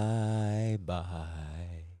home. Bye bye.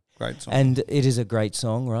 Great song. And it is a great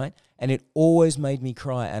song, right? And it always made me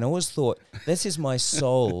cry. And I always thought, this is my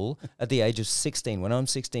soul at the age of 16. When I'm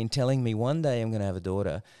 16, telling me one day I'm going to have a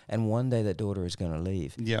daughter and one day that daughter is going to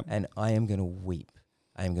leave. Yep. And I am going to weep.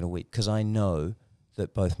 I am going to weep because I know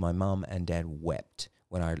that both my mum and dad wept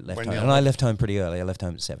when I left home. And I left home pretty early. I left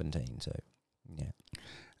home at 17. So, yeah.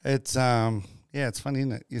 It's it's funny,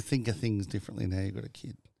 isn't it? You think of things differently now you've got a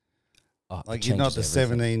kid. Oh, like you're not the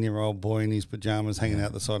 17-year-old boy in his pajamas hanging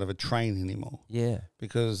out the side of a train anymore. Yeah.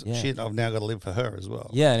 Because, shit, I've now got to live for her as well.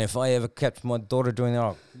 Yeah, and if I ever kept my daughter doing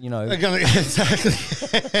that, Exactly.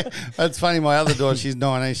 That's funny. My other daughter, she's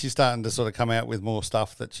 19. She's starting to sort of come out with more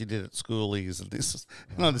stuff that she did at schoolies and this.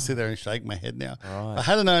 And I just sit there and shake my head now. Right. I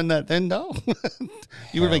hadn't known that then, doll.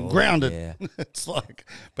 You would have been grounded. Yeah. It's like,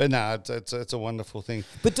 but no, it's a wonderful thing.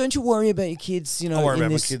 But don't you worry about your kids, I worry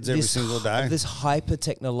about my kids every single day. This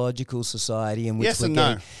hyper-technological society in which yes we're and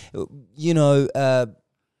getting, no.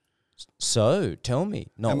 So tell me,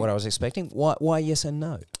 not what I was expecting. Why yes and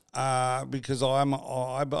no? Because I'm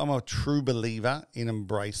a true believer in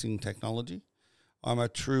embracing technology. I'm a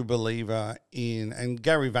true believer in, and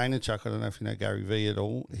Gary Vaynerchuk, I don't know if you know Gary V at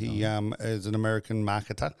all. He is an American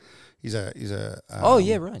marketer. He's a oh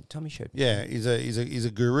yeah, right. Tommy showed me. Yeah, he's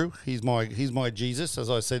a guru. He's my Jesus, as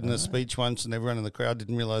I said in a speech once, and everyone in the crowd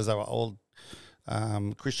didn't realize they were old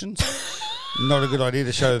Christians. Not a good idea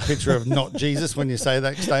to show a picture of not Jesus when you say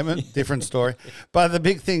that statement. Different story. But the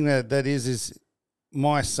big thing that is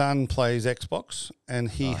my son plays Xbox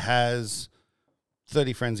and he has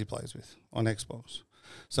 30 friends he plays with on Xbox.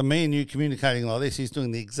 So me and you communicating like this, he's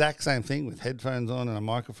doing the exact same thing with headphones on and a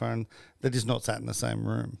microphone that is not sat in the same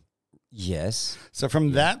room. Yes. So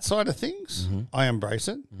from that side of things, I embrace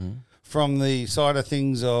it. Mm-hmm. From the side of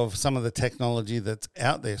things of some of the technology that's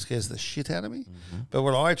out there scares the shit out of me. Mm-hmm. But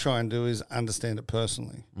what I try and do is understand it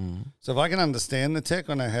personally. Mm-hmm. So if I can understand the tech,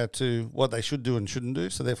 I know what they should do and shouldn't do.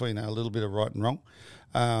 So therefore, a little bit of right and wrong.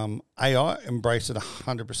 AI, embrace it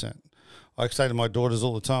 100%. I say to my daughters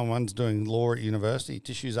all the time, one's doing law at university,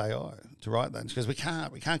 just use AI to write that. And she goes, we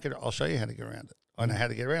can't get it. I'll show you how to get around it. I know how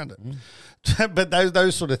to get around it. But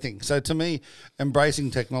those sort of things. So to me,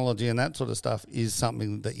 embracing technology and that sort of stuff is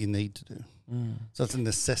something that you need to do. So it's a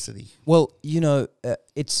necessity. Well,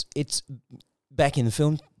 it's back in the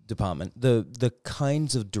film department, the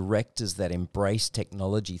kinds of directors that embrace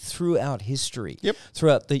technology throughout history. Yep.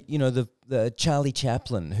 Throughout the Charlie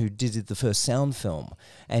Chaplin, who did the first sound film,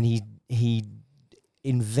 and he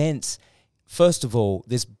invents, first of all,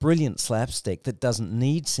 this brilliant slapstick that doesn't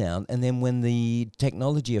need sound, and then when the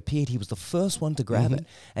technology appeared, he was the first one to grab it,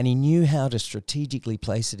 and he knew how to strategically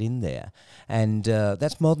place it in there. And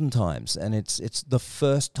that's modern times, and it's the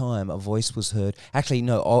first time a voice was heard. Actually,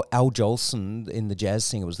 no, Al Jolson in The Jazz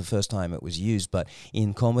Singer was the first time it was used, but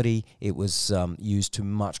in comedy, it was used to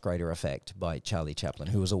much greater effect by Charlie Chaplin,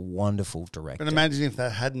 who was a wonderful director. But imagine if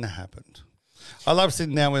that hadn't happened. I love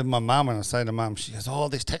sitting down with my mum and I say to mum, she goes, oh,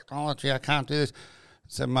 this technology, I can't do this. I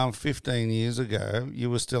said, Mum, 15 years ago,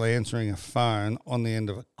 you were still answering a phone on the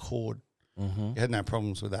end of a cord. You had no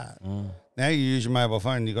problems with that. Now you use your mobile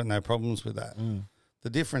phone, you've got no problems with that. The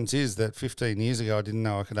difference is that 15 years ago, I didn't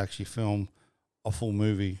know I could actually film a full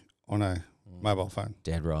movie on a mobile phone.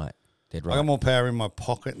 Dead right. I got more power in my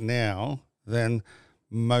pocket now than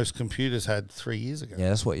most computers had 3 years ago. Yeah,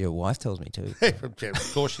 that's what your wife tells me too. Yeah,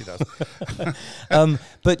 of course she does.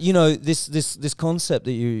 But you know, this concept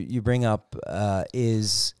that you bring up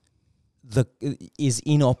is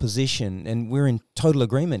in opposition, and we're in total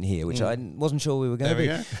agreement here, which I wasn't sure we were going to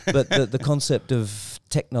be. But the concept of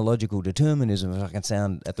technological determinism, if I can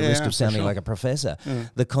sound at the risk of sounding like a professor,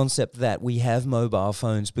 the concept that we have mobile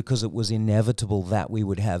phones because it was inevitable that we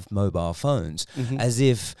would have mobile phones, as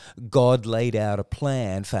if God laid out a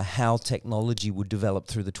plan for how technology would develop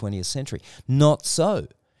through the 20th century. Not so.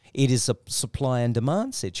 It is a supply and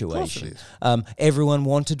demand situation. Of course it is. Everyone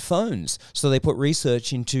wanted phones, so they put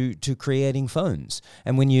research into creating phones.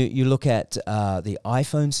 And when you look at the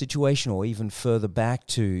iPhone situation, or even further back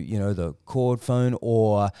to the cord phone,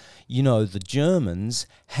 or the Germans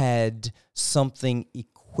had something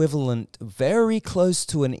equivalent, very close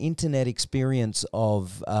to an internet experience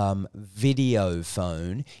of video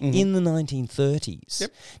phone in the 1930s.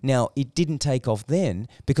 Yep. Now, it didn't take off then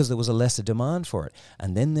because there was a lesser demand for it.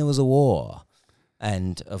 And then there was a war.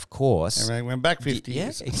 And, of course... Everything went back 50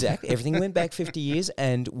 years. Yeah, exactly. Everything went back 50 years,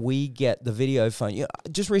 and we get the video phone.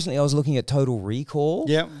 Just recently, I was looking at Total Recall.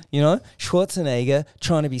 Yep. Schwarzenegger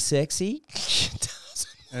trying to be sexy. It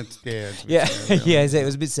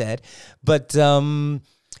was a bit sad. But...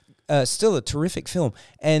 still a terrific film.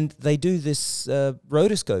 And they do this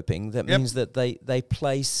rotoscoping. That means that they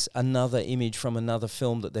place another image from another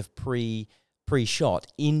film that they've pre-shot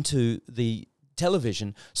into the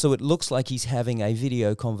television, so it looks like he's having a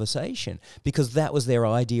video conversation, because that was their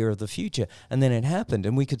idea of the future. And then it happened.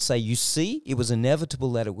 And we could say, you see, it was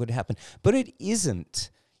inevitable that it would happen. But it isn't.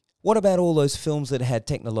 What about all those films that had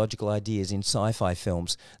technological ideas in sci-fi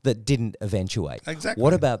films that didn't eventuate? Exactly.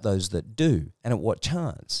 What about those that do? And at what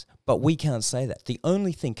chance? But we can't say that. The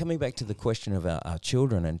only thing, coming back to the question of our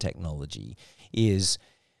children and technology, is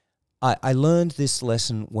I learned this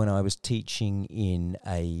lesson when I was teaching in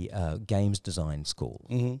a games design school.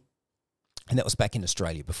 And that was back in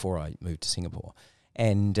Australia before I moved to Singapore.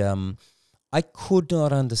 And I could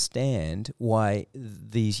not understand why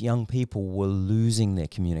these young people were losing their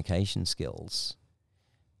communication skills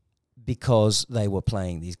because they were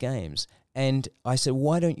playing these games. And I said,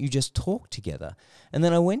 why don't you just talk together? And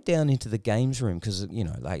then I went down into the games room because,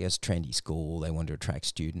 like it's a trendy school, they want to attract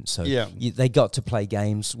students. So they got to play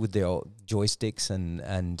games with their joysticks and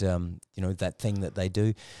that thing that they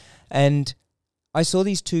do. And I saw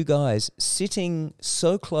these two guys sitting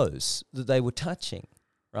so close that they were touching,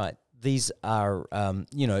 right? These are,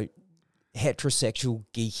 heterosexual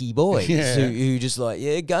geeky boys who just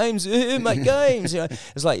games, make games.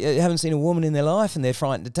 It's like you haven't seen a woman in their life and they're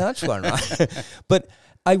frightened to touch one, right? But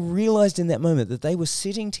I realized in that moment that they were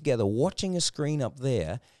sitting together watching a screen up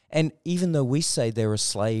there, and even though we say they're a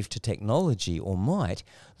slave to technology or might,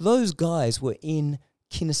 those guys were in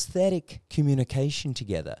kinesthetic communication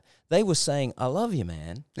together. They were saying, I love you,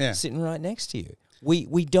 man, sitting right next to you.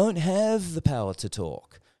 We don't have the power to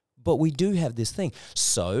talk, but we do have this thing.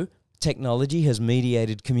 So technology has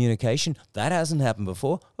mediated communication. That hasn't happened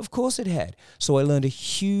before. Of course it had. So I learned a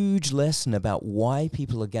huge lesson about why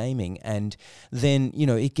people are gaming, and then,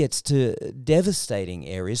 it gets to devastating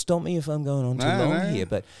areas. Stop me if I'm going on too long here,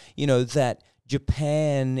 but, that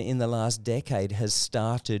Japan in the last decade has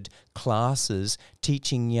started classes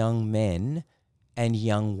teaching young men and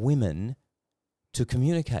young women to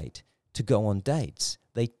communicate, to go on dates.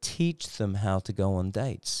 They teach them how to go on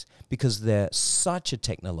dates because they're such a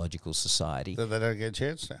technological society. So they don't get a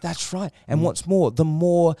chance to. That's right. And what's more, the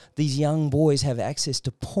more these young boys have access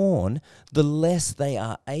to porn, the less they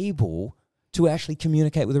are able to actually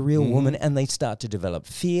communicate with a real woman, and they start to develop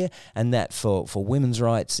fear, and that for women's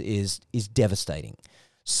rights is devastating.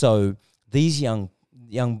 So these young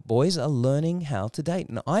boys are learning how to date.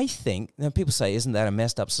 And I think, people say, isn't that a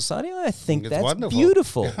messed up society? I think that's wonderful.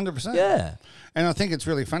 Beautiful. 100%. Yeah. And I think it's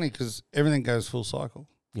really funny because everything goes full cycle.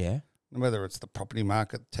 Yeah. Whether it's the property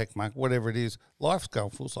market, tech market, whatever it is, life's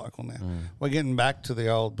going full cycle now. We're getting back to the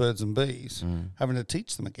old birds and bees, having to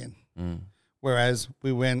teach them again. Whereas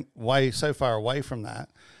we went so far away from that,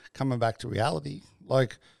 coming back to reality.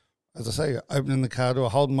 Like, as I say, opening the car door,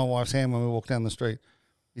 holding my wife's hand when we walk down the street.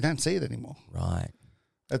 You don't see it anymore. Right.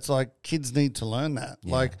 It's like kids need to learn that.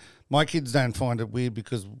 Yeah. Like, my kids don't find it weird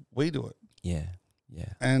because we do it. Yeah,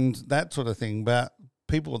 yeah. And that sort of thing. But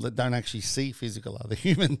people that don't actually see physical other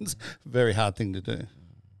humans, very hard thing to do.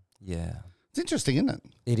 Yeah. It's interesting, isn't it?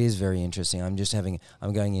 It is very interesting.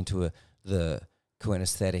 I'm going into the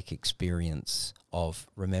kinesthetic experience of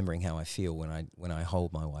remembering how I feel when I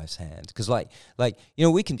hold my wife's hand. Because like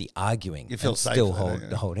we can be arguing you feel and safe still with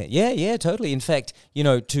it, hold hand. Yeah, totally. In fact,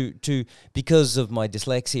 to because of my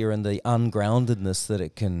dyslexia and the ungroundedness that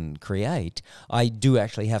it can create, I do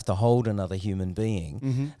actually have to hold another human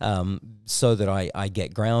being so that I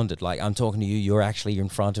get grounded. Like I'm talking to you, you're actually in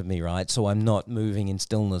front of me, right? So I'm not moving in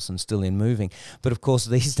stillness and still in moving. But of course,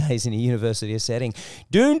 these days in a university setting,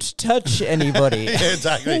 don't touch anybody. Yeah,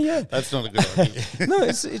 exactly. Yeah. That's not a good idea. No,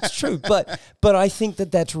 it's true, but I think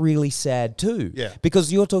that's really sad too. Yeah.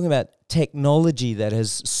 Because you're talking about technology that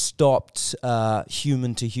has stopped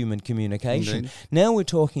human to human communication. Indeed. Now we're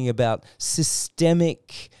talking about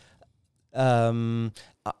systemic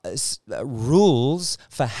rules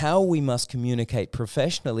for how we must communicate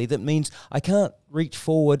professionally. That means I can't reach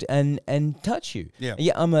forward and touch you. Yeah,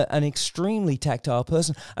 I'm an extremely tactile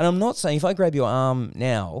person, and I'm not saying if I grab your arm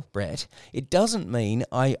now, Brett, it doesn't mean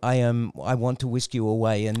I want to whisk you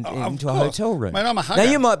away and into a hotel room. Mate, I'm a hugger.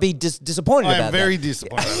 Now you might be disappointed about that. I am very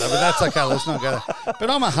disappointed about that, but that's okay. Let's not go there.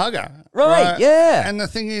 But I'm a hugger, right? Yeah. And the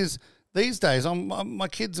thing is, these days, my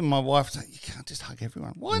kids and my wife say you can't just hug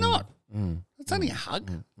everyone. Why not? It's only a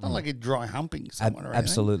hug. Not like a dry humping someone or anything.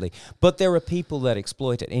 Absolutely. But there are people that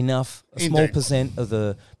exploit it. A small percent of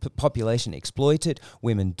the population exploit it.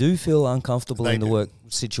 Women do feel uncomfortable in the work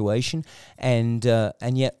situation. And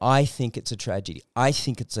yet I think it's a tragedy. I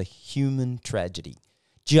think it's a human tragedy.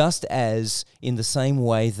 Just as in the same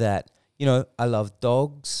way that, I love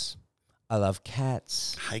dogs. I love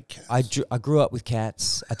cats. Hate cats. I grew up with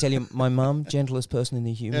cats. I tell you, my mum, gentlest person in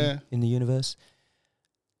the universe,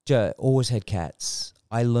 always had cats.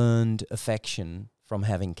 I learned affection from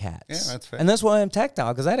having cats. Yeah, that's fair. And that's why I'm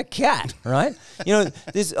tactile, because I had a cat, right?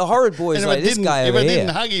 There's a horrid boys like this guy over here. If I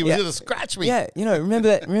didn't hug you, he was going to scratch me. Yeah,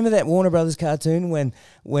 remember that Warner Brothers cartoon when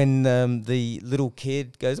the little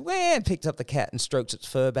kid goes, and picks up the cat and strokes its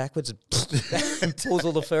fur backwards and pulls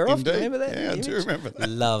all the fur off. Do you remember that? Yeah, image? I do remember that.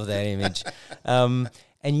 Love that image. And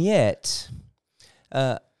yet...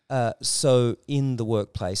 so in the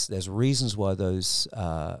workplace, there's reasons why those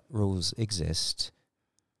rules exist,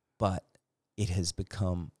 but it has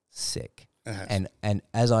become sick. And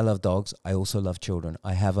as I love dogs, I also love children.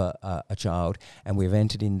 I have a child, and we've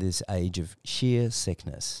entered in this age of sheer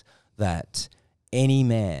sickness that any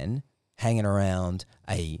man hanging around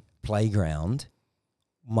a playground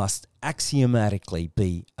must axiomatically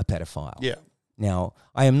be a pedophile. Yeah. Now,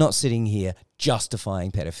 I am not sitting here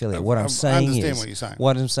justifying pedophilia. What I'm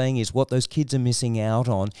saying is what those kids are missing out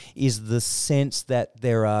on is the sense that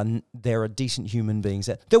there are decent human beings.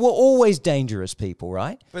 There were always dangerous people,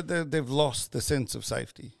 right? But they've lost the sense of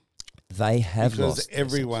safety. They have lost. Because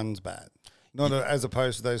everyone's bad. Not as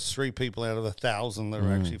opposed to those 3 people out of 1,000 that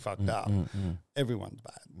are actually fucked up. Everyone's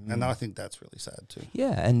bad. And I think that's really sad too.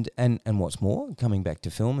 Yeah, and what's more, coming back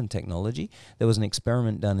to film and technology, there was an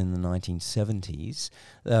experiment done in the 1970s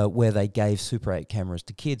where they gave Super 8 cameras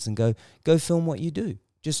to kids and go film what you do.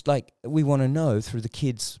 Just like we want to know through the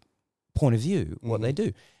kids' point of view what they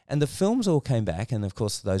do. And the films all came back, and of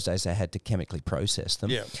course those days they had to chemically process them.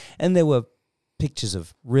 Yeah. And there were pictures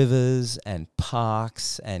of rivers and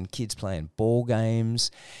parks and kids playing ball games,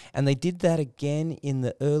 and they did that again in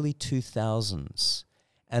the early 2000s,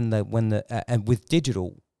 and and with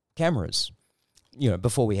digital cameras,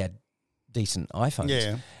 before we had decent iPhones.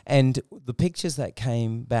 Yeah. And the pictures that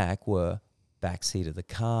came back were backseat of the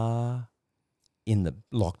car,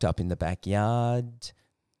 locked up in the backyard,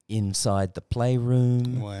 inside the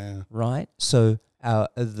playroom. Wow. Right. So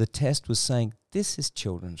the test was saying this is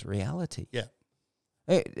children's reality. Yeah.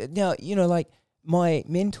 Now, like my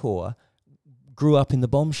mentor grew up in the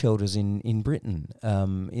bomb shelters in Britain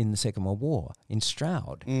in the Second World War in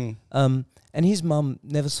Stroud. And his mum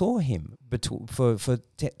never saw him for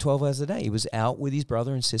 12 hours a day. He was out with his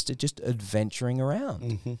brother and sister just adventuring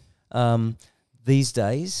around. These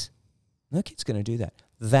days, no kid's going to do that.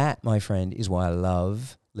 That, my friend, is why I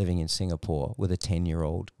love living in Singapore with a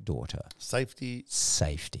 10-year-old daughter. Safety.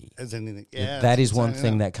 As anything. Yeah. That is one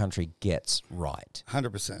thing that country gets right.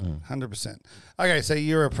 100%. 100%. Okay, so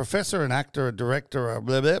you're a professor, an actor, a director,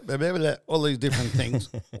 blah, blah, blah, blah, blah, all these different things.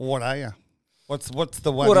 What are you? What's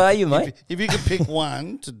the one? What are you, mate? If you could pick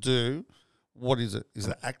one to do, what is it? Is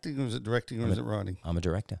it acting or is it directing or is it writing? I'm a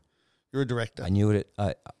director. You're a director. I knew it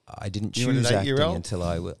I didn't choose acting until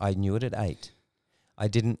I knew it at 8. I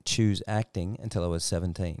didn't choose acting until I was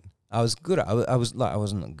 17. I was good at I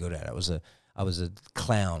wasn't good at it. I was a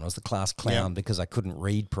clown. I was the class clown because I couldn't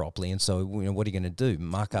read properly, and so what are you going to do?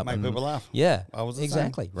 Muck up, make people laugh. Yeah, I was the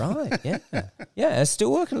exactly same. Right. Yeah, yeah. It's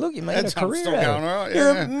still working. Look, you made a career. Still going all right.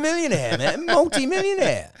 You're a millionaire, man,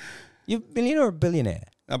 multi-millionaire. You're a millionaire or a billionaire?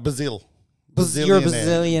 Brazil. You're a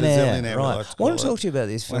Brazilianaire, right? Like I want to talk to you about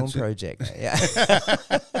this film project. Yeah.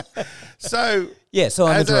 So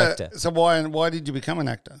I'm a director. So why did you become an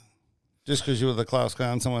actor? Just because you were the class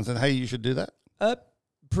clown, someone said, "Hey, you should do that."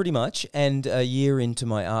 Pretty much. And a year into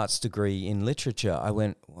my arts degree in literature, I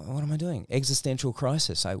went, "What am I doing? Existential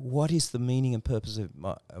crisis. What is the meaning and purpose of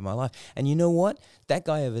my life?" And you know what? That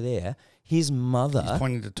guy over there, his mother. He's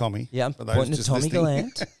pointing to Tommy. Yeah, I'm pointing to Tommy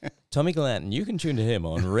Gallant. Tommy Gallant, and you can tune to him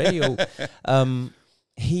on radio.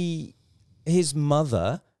 His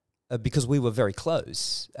mother, because we were very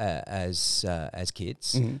close as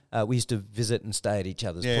kids, we used to visit and stay at each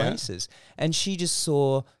other's places, and she just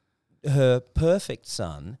saw her perfect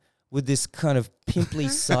son with this kind of pimply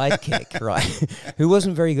sidekick, right, who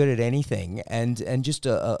wasn't very good at anything, and just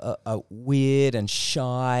a weird and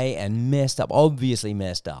shy and messed up, obviously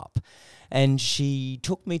messed up. And she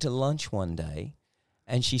took me to lunch one day,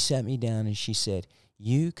 and she sat me down and she said,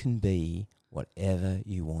 "You can be whatever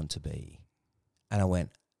you want to be." And I went,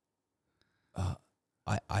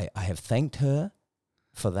 I have thanked her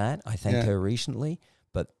for that. I thanked her recently,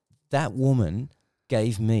 but that woman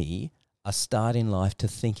gave me a start in life to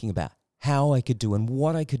thinking about how I could do and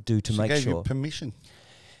what I could do to make sure. She gave you permission.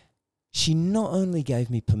 She not only gave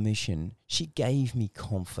me permission, she gave me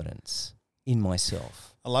confidence in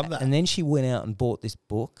myself. I love that. And then she went out and bought this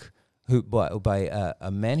book by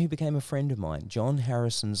a man who became a friend of mine, John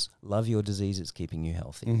Harrison's Love Your Disease, It's Keeping You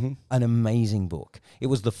Healthy. Mm-hmm. An amazing book. It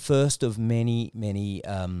was the first of many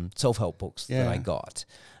self-help books that I got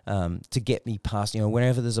to get me past,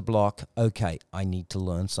 whenever there's a block, okay, I need to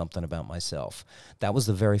learn something about myself. That was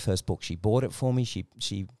the very first book. She bought it for me. She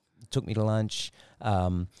took me to lunch.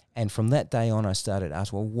 And from that day on, I started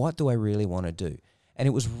asking, well, what do I really want to do? And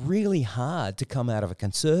it was really hard to come out of a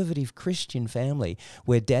conservative Christian family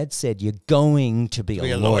where Dad said, "You're going to be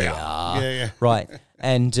a lawyer." Yeah. Right.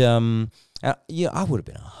 And, I would have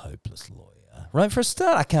been a hopeless lawyer. Right, for a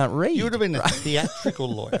start, I can't read. You would have been a theatrical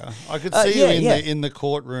lawyer. I could see you in the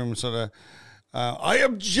courtroom sort of, I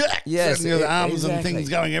object. Yes, and the arms and things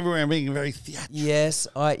going everywhere and being very theatrical. Yes,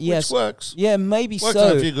 which works. Yeah, maybe works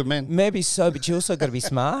so. on a Few Good Men. Maybe so, but you also got to be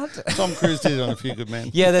smart. Tom Cruise did it on A Few Good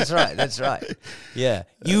Men. Yeah, that's right. Yeah.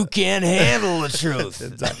 You can't handle the truth.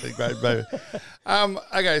 Exactly, great baby.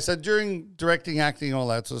 Okay, so during directing, acting, all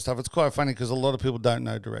that sort of stuff, it's quite funny because a lot of people don't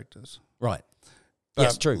know directors. Right.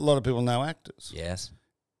 Yes, true. A lot of people know actors. Yes.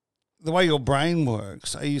 The way your brain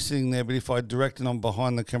works, are you sitting there, but if I direct and I'm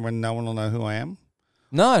behind the camera, no one will know who I am?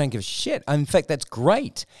 No, I don't give a shit. In fact, that's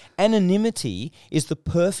great. Anonymity is the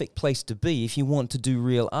perfect place to be if you want to do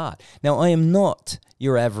real art. Now, I am not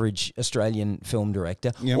your average Australian film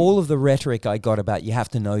director. Yep. All of the rhetoric I got about you have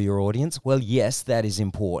to know your audience, well, yes, that is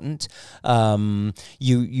important.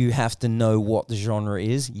 You have to know what the genre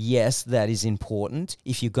is. Yes, that is important.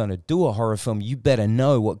 If you're going to do a horror film, you better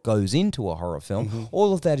know what goes into a horror film. Mm-hmm.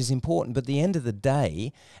 All of that is important. But at the end of the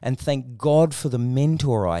day, and thank God for the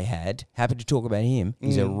mentor I had, happy to talk about him.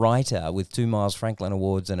 He's a writer with 2 Miles Franklin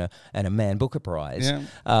Awards and a Man Booker Prize.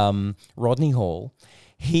 Yeah. Rodney Hall.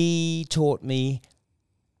 He taught me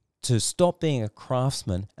to stop being a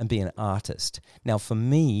craftsman and be an artist. Now, for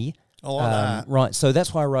me, right, so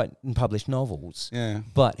that's why I write and publish novels. Yeah.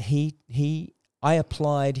 But I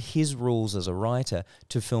applied his rules as a writer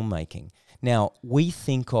to filmmaking. Now, we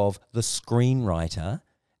think of the screenwriter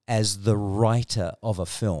as the writer of a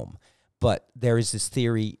film. But there is this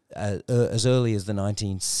theory as early as the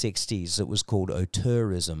 1960s that was called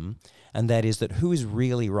auteurism, and that is that who is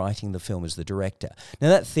really writing the film is the director. Now,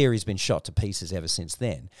 that theory has been shot to pieces ever since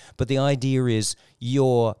then. But the idea is if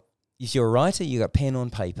you're a writer, you got pen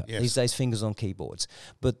on paper. Yes. These days, fingers on keyboards.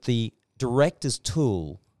 But the director's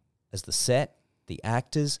tool as the set, the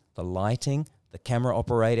actors, the lighting, the camera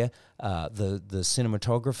operator, the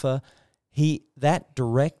cinematographer, that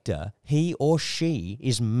director, he or she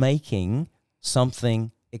is making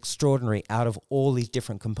something extraordinary out of all these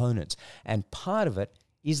different components. And part of it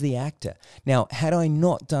is the actor. Now, had I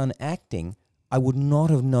not done acting, I would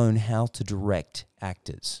not have known how to direct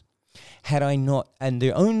actors. Had I not, and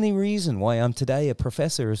the only reason why I'm today a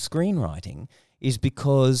professor of screenwriting is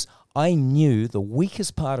because I knew the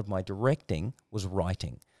weakest part of my directing was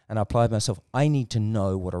writing. And I applied myself, I need to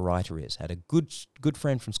know what a writer is. I had a good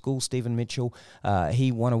friend from school, Stephen Mitchell.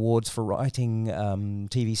 He won awards for writing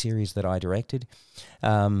TV series that I directed.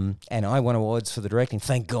 And I won awards for the directing,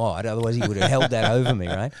 thank God. Otherwise, he would have held that over me,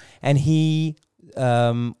 right? And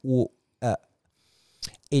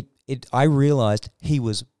I realized he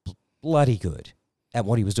was bloody good at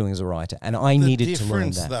what he was doing as a writer. And I needed to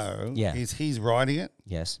learn that. The difference, though, is he's writing it.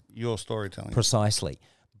 Yes. You're storytelling. Precisely.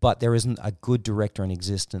 but there isn't a good director in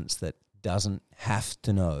existence that doesn't have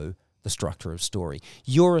to know the structure of story.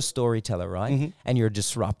 You're a storyteller, right? Mm-hmm. And you're a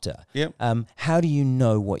disruptor. Yep. How do you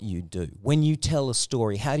know what you do? When you tell a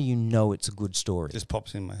story, how do you know it's a good story? Just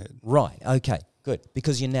pops in my head. Right. Okay. Good.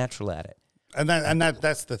 Because you're natural at it. And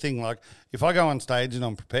that's the thing. Like, if I go on stage and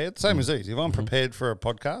I'm prepared, same as these. If I'm prepared for a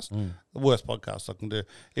podcast, the worst podcast I can do.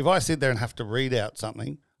 If I sit there and have to read out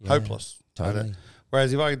something, hopeless. Totally.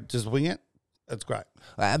 Whereas if I just wing it, it's great.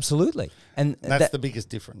 Absolutely. And that's the biggest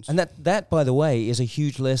difference. And that, by the way, is a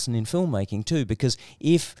huge lesson in filmmaking too, because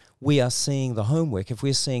if we are seeing the homework, if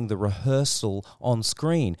we're seeing the rehearsal on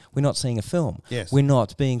screen, we're not seeing a film. Yes. We're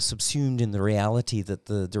not being subsumed in the reality that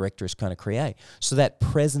the director is trying to create. So that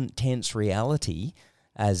present tense reality,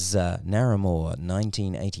 as Narramore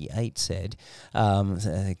 1988 said,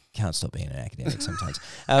 can't stop being an academic sometimes,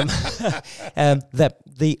 that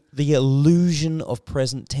the illusion of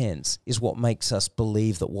present tense is what makes us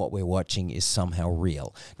believe that what we're watching is somehow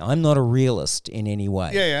real. Now, I'm not a realist in any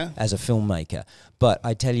way as a filmmaker, but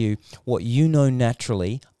I tell you, what you know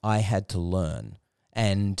naturally, I had to learn.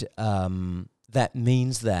 And that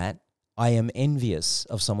means that I am envious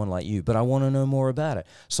of someone like you, but I want to know more about it.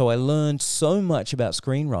 So I learned so much about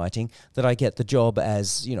screenwriting that I get the job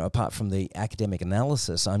as, apart from the academic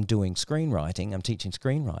analysis, I'm doing screenwriting, I'm teaching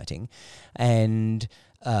screenwriting, and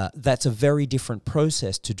that's a very different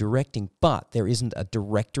process to directing, but there isn't a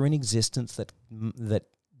director in existence that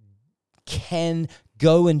can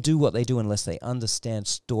go and do what they do unless they understand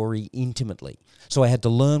story intimately. So I had to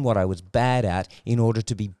learn what I was bad at in order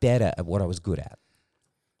to be better at what I was good at.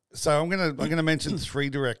 So I'm gonna mention 3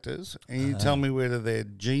 directors, and you tell me whether they're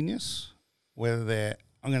genius, whether they're,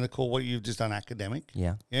 I'm gonna call what you've just done academic,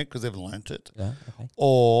 because they've learnt it,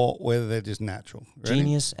 or whether they're just natural. Ready?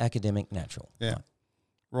 Genius, academic, natural. Yeah. Right.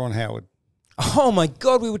 Ron Howard. Oh my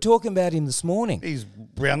God, we were talking about him this morning. He's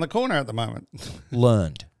round the corner at the moment.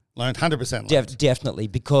 Learned. Learned 100%. Definitely,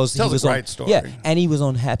 because Tells he was a great on, story. Yeah, and he was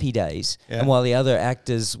on Happy Days, Yeah. and while the other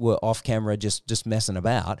actors were off camera just messing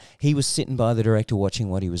about, he was sitting by the director watching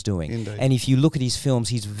what he was doing. Indeed. And if you look at his films,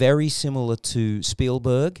 he's very similar to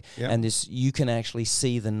Spielberg, Yep. and you can actually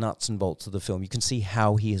see the nuts and bolts of the film. You can see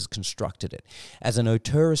how he has constructed it. As an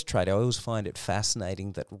auteurist trait, I always find it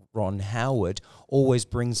fascinating that Ron Howard always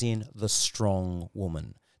brings in the strong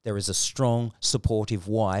woman. There is a strong, supportive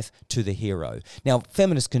wife to the hero. Now,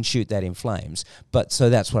 feminists can shoot that in flames, but so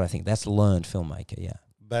that's what I think. That's learned filmmaker, yeah.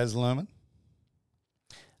 Baz Luhrmann.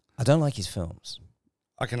 I don't like his films.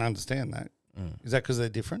 I can understand that. Is that because they're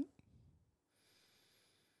different?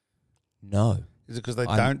 No. Is it because they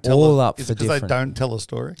I'm don't tell? all up is for it because they different. don't tell a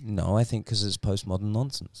story? No, I think because it's postmodern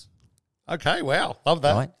nonsense. Okay, wow, love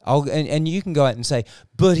that. Right? And you can go out and say,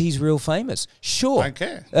 but he's real famous. Sure. Don't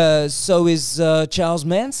care. So is Charles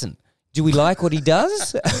Manson. Do we like what he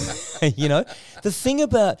does? The thing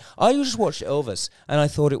about, I just watched Elvis and I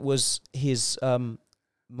thought it was his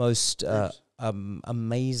most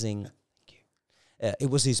amazing. It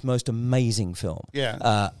was his most amazing film.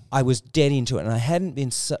 Yeah. I was dead into it, and I hadn't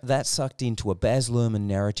been that sucked into a Baz Luhrmann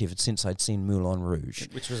narrative since I'd seen Moulin Rouge.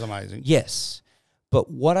 Which was amazing. Yes. But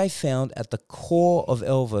what I found at the core of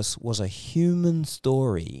Elvis was a human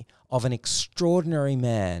story of an extraordinary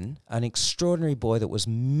man, an extraordinary boy that was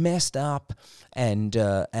messed up and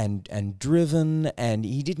driven, and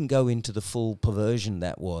he didn't go into the full perversion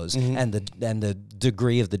that was, and the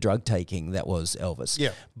degree of the drug taking that was Elvis.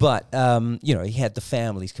 Yeah. But he had the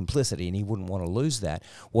family's complicity, and he wouldn't want to lose that.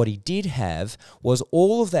 What he did have was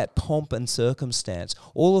all of that pomp and circumstance,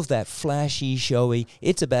 all of that flashy, showy.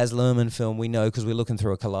 It's a Baz Luhrmann film, we know, because we're looking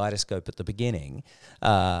through a kaleidoscope at the beginning,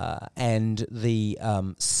 and the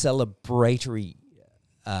celebratory.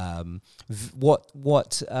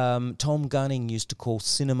 What Tom Gunning used to call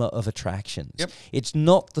cinema of attractions. Yep. It's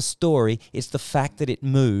not the story, it's the fact that it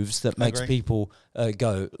moves that makes agree. people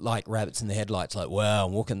go like rabbits in the headlights, like, wow,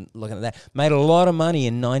 I'm looking at that. Made a lot of money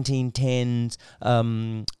in 1910's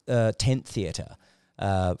tent theatre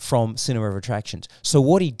from cinema of attractions. So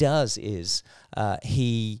what he does is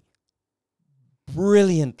he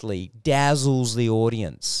brilliantly dazzles the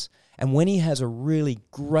audience. And when he has a really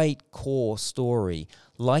great core story,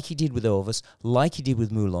 like he did with Elvis, like he did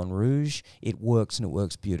with Moulin Rouge, it works, and it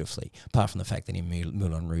works beautifully. Apart from the fact that in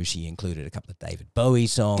Moulin Rouge he included a couple of David Bowie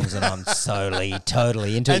songs, and I'm totally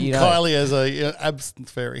into And it. Kylie as a absinthe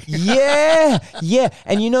fairy. Yeah.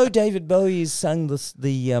 And David Bowie has sung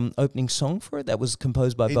the opening song for it that was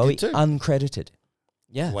composed by He Bowie, did too. uncredited.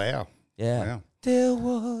 Yeah. Wow. Yeah. Wow. There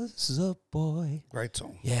was a boy. Great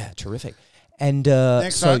song. Yeah, terrific. And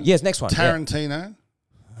Next one. next one. Yeah. Tarantino.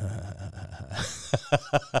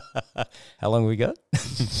 How long have we got?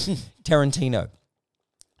 Tarantino.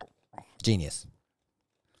 Genius.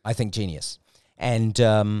 I think genius. And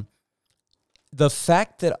the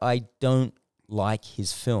fact that I don't like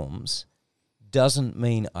his films doesn't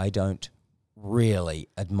mean I don't really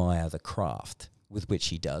admire the craft with which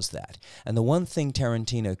he does that. And the one thing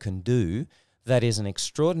Tarantino can do that is an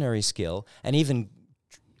extraordinary skill, and even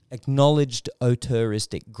acknowledged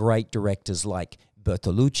auteuristic great directors like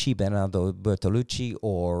Bernardo Bertolucci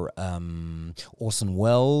or Orson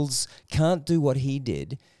Welles can't do what he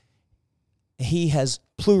did. He has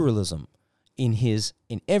pluralism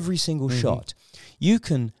in every single shot. You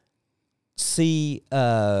can see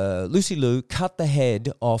Lucy Liu cut the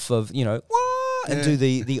head off of, and do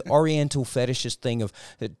the oriental fetishist thing of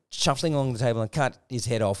shuffling along the table and cut his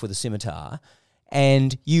head off with a scimitar.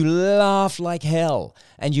 And you laugh like hell,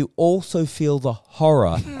 and you also feel the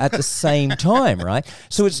horror at the same time, right?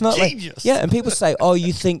 So it's not Genius. and people say, "Oh,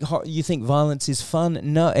 you think violence is fun?"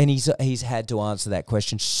 No, and he's had to answer that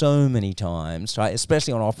question so many times, right?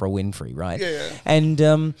 Especially on Oprah Winfrey, right?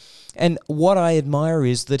 Yeah. And what I admire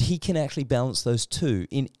is that he can actually balance those two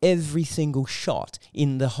in every single shot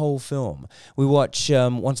in the whole film. We watch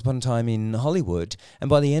Once Upon a Time in Hollywood, and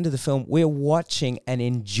by the end of the film, we're watching and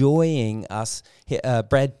enjoying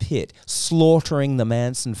Brad Pitt slaughtering the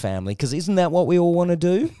Manson family, because isn't that what we all want to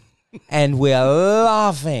do? And we're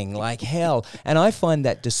laughing like hell. And I find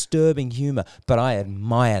that disturbing humor, but I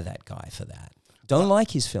admire that guy for that. Don't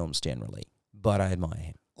like his films generally, but I admire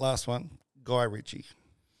him. Last one, Guy Ritchie.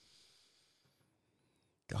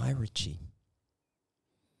 Guy Ritchie.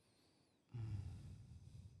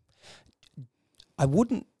 I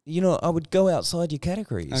wouldn't, I would go outside your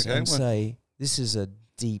categories and say this is a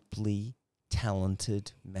deeply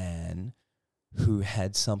talented man who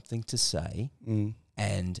had something to say,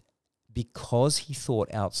 and because he thought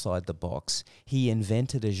outside the box, he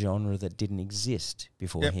invented a genre that didn't exist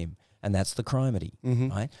before him. And that's the crimedy,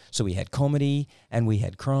 right? So we had comedy and we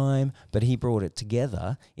had crime, but he brought it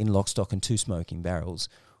together in Lock, Stock and Two Smoking Barrels,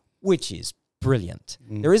 which is brilliant.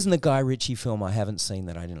 There isn't a Guy Ritchie film I haven't seen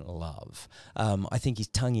that I didn't love. I think he's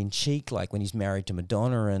tongue-in-cheek, like when he's married to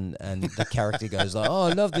Madonna and the character goes like, "Oh,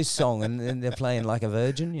 I love this song," and they're playing Like a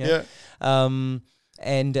Virgin.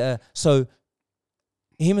 So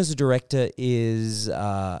him as a director is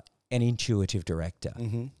an intuitive director.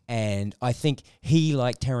 And I think he,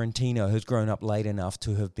 like Tarantino, has grown up late enough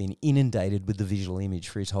to have been inundated with the visual image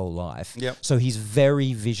for his whole life. So he's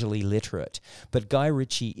very visually literate. But Guy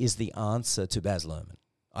Ritchie is the answer to Baz Luhrmann,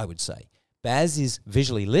 I would say. Baz is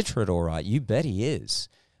visually literate, all right, you bet he is.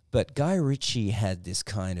 But Guy Ritchie had this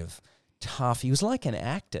kind of tough. He was like an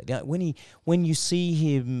actor. When you see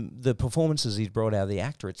him, the performances he's brought out of the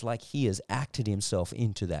actor, it's like he has acted himself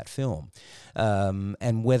into that film.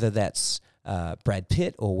 And whether that's Brad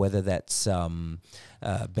Pitt or whether that's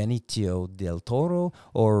Benicio del Toro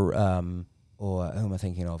or who am I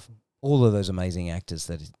thinking of? All of those amazing actors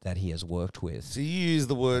that he has worked with. So you use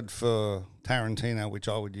the word for Tarantino, which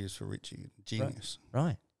I would use for Ritchie, genius.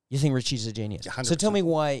 Right. You think Ritchie's a genius? 100%. So tell me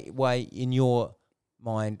why in your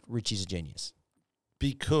mind Ritchie's a genius.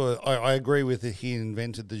 Because I agree with it, he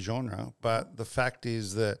invented the genre, but the fact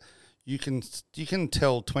is that you can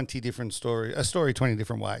tell 20 different stories, a story 20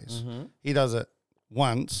 different ways. He does it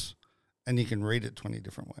once, and you can read it 20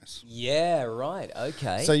 different ways. Yeah, right.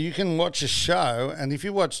 Okay. So you can watch a show, and if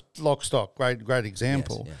you watch Lock, Stock, great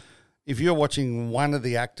example. Yes, if you're watching one of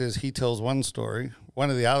the actors, he tells one story. One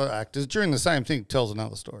of the other actors, during the same thing, tells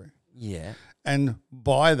another story. Yeah. And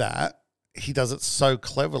by that, he does it so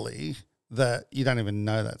cleverly that you don't even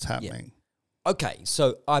know that's happening. Yeah. Okay,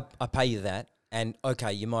 so I pay you that. And,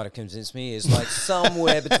 okay, you might have convinced me. It's like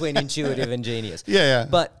somewhere between intuitive and genius. Yeah.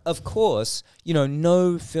 But, of course,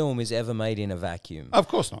 no film is ever made in a vacuum. Of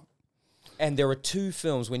course not. And there are two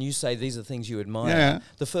films, when you say these are things you admire,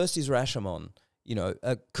 the first is Rashomon.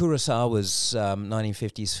 Kurosawa's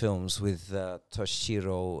 1950s films with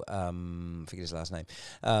Toshiro, forget his last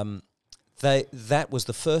name. That was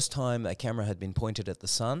the first time a camera had been pointed at the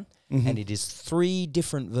sun, and it is 3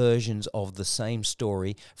 different versions of the same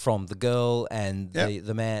story from the girl and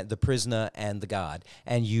the man, the prisoner and the guard.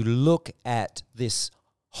 And you look at this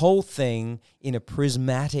whole thing in a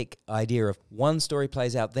prismatic idea of one story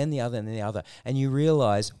plays out, then the other, and then the other. And you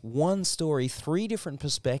realize one story, 3 different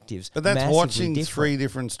perspectives. But that's watching different. 3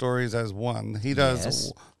 different stories as one. He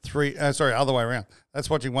does 3, other way around. That's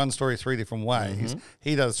watching one story 3 different ways.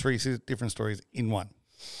 He does 3 different stories in one.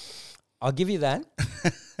 I'll give you that.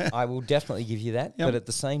 I will definitely give you that. Yep. But at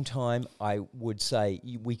the same time, I would say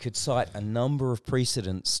we could cite a number of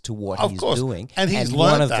precedents to what Of he's course. doing. And he's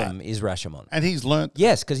one learnt of that. them is Rashomon. And he's learnt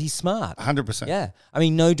Yes, because he's smart. 100%. Yeah. I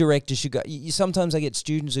mean, no director should go. Sometimes I get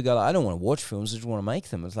students who go, I don't want to watch films, I just want to make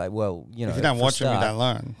them. It's like, well, you know. If you don't for a watch them, you start- don't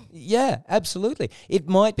learn. Yeah, absolutely. It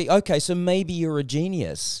might be, okay, so maybe you're a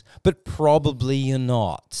genius, but probably you're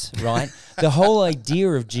not, right? The whole idea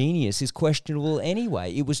of genius is questionable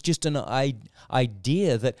anyway. It was just an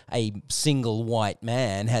idea that a single white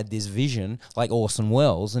man had this vision, like Orson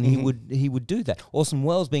Welles, and he would do that. Orson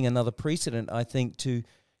Welles being another precedent, I think, to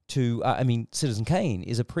Citizen Kane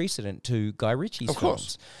is a precedent to Guy Ritchie's Of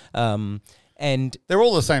course. films. And They're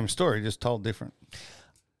all the same story, just told different.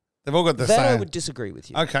 They've all got the that same. I would disagree with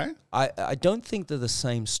you. Okay. I don't think they're the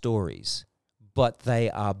same stories, but they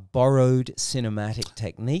are borrowed cinematic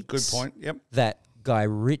techniques. Good point. Yep. That Guy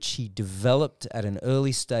Ritchie developed at an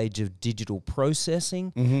early stage of digital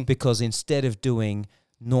processing because instead of doing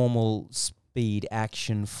normal speed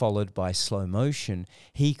action followed by slow motion,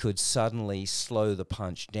 he could suddenly slow the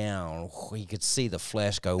punch down. He could see the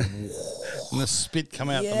flesh go. And the spit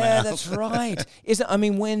come out the mouth. Yeah, that's right.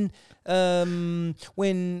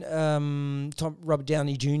 When Robert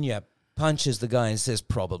Downey Jr. punches the guy and says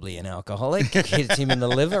probably an alcoholic, hits him in the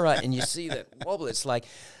liver, right? And you see that wobble. It's like,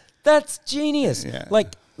 that's genius. Yeah.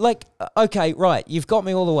 Okay, right. You've got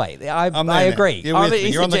me all the way. I now. agree. You're with me.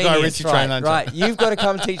 He's You're on the Guy genius, Ritchie train, aren't you? right. You've got to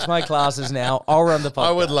come teach my classes now. I'll run the podcast.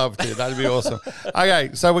 I would love to. That'd be awesome.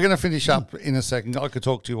 Okay, so we're going to finish up in a second. I could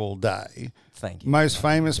talk to you all day. Thank you. Most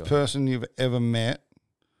famous person you've ever met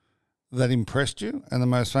that impressed you, and the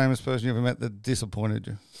most famous person you ever met that disappointed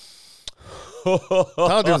you. Told you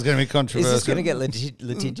it was going to be controversial. Is this going to get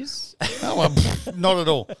litigious? No, well, not at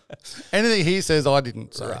all. Anything he says, I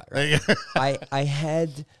didn't say. Right. There you go. I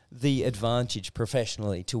had the advantage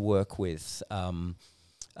professionally to work with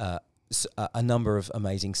a number of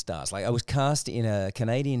amazing stars. Like I was cast in a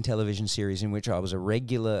Canadian television series in which I was a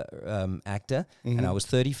regular actor, and I was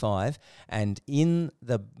 35. And in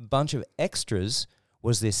the bunch of extras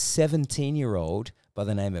was this 17-year-old by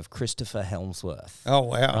the name of Christopher Helmsworth. Oh,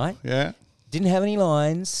 wow. Right? Yeah. Didn't have any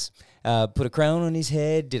lines, put a crown on his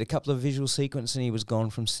head, did a couple of visual sequences, and he was gone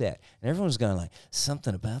from set. And everyone was going like,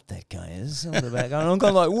 something about that guy. There's something about that guy. And I'm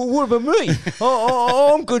going like, well, what about me?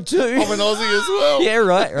 I'm good too. I'm an Aussie as well. Yeah,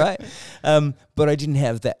 right. But I didn't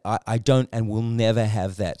have that. I don't and will never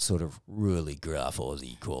have that sort of really gruff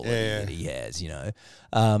Aussie quality that he has, you know.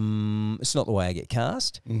 It's not the way I get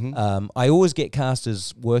cast. I always get cast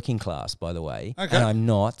as working class, by the way. Okay. And I'm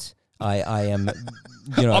not. I am,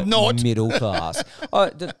 you know, I'm not. middle class.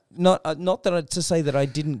 Not that to say that I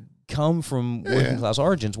didn't come from working class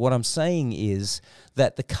origins. What I'm saying is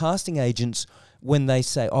that the casting agents, when they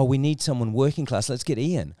say, "Oh, we need someone working class, let's get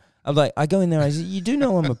Ian," I'm like, I go in there. I say, "You do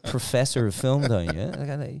know I'm a professor of film, don't you?" I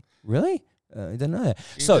go, "Really? I don't know."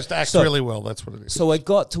 You just act really well. That's what it is. So I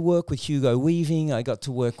got to work with Hugo Weaving. I got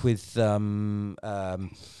to work with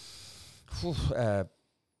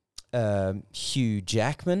Hugh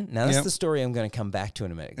Jackman. Now that's the story I'm going to come back to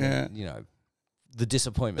in a minute. Yeah. You know, the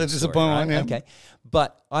disappointment. The disappointment, story, right? yeah. Okay,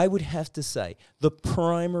 but I would have to say the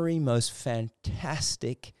primary, most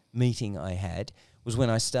fantastic meeting I had was when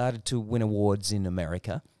I started to win awards in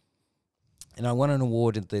America, and I won an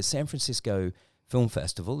award at the San Francisco Film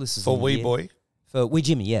Festival. This is For in the Wee year- Boy. For Wee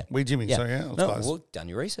Jimmy, yeah. Wee Jimmy, Yeah. so yeah, that's No, close. well, done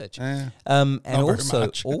your research. Yeah. And Not very also,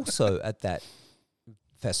 much. also at that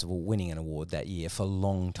festival, winning an award that year for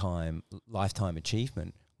lifetime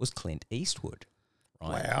achievement was Clint Eastwood.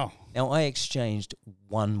 Right? Wow. Now I exchanged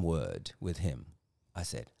one word with him. I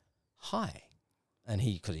said, "Hi," and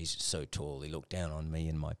because he's so tall, he looked down on me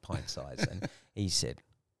in my pint size, and he said,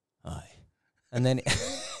 "Hi," and then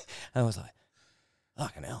I was like,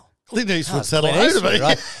 "Fucking hell." Clint Eastwood Oh, said Clint hello to Eastwood, me.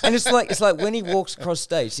 right? And it's like when he walks across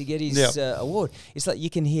stage to get his award, it's like you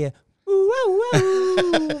can hear "Ooh, ooh,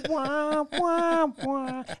 ooh, wah, wah,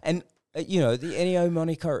 wah," and you know the Ennio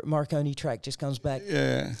Morricone track just comes back.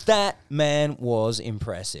 Yeah. That man was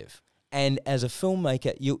impressive, and as a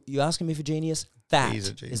filmmaker, you ask him if a genius. That He's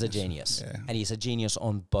is a genius, yeah. and he's a genius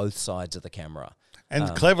on both sides of the camera.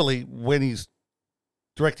 And cleverly, when he's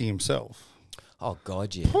directing himself, Oh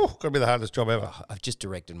God, yeah. got to be the hardest job ever. I've just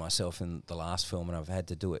directed myself in the last film, and I've had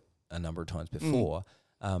to do it a number of times before.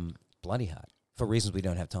 Bloody hard, for reasons we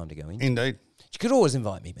don't have time to go into. Indeed. You could always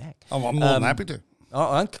invite me back. I'm more than happy to.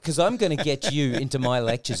 Because I'm going to get you into my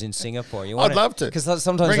lectures in Singapore. I'd love to. Because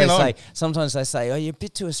sometimes they say, "Oh, you're a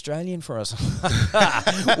bit too Australian for us."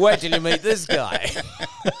 Wait till you meet this guy.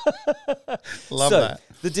 Love that.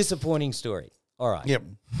 The disappointing story. All right. Yep.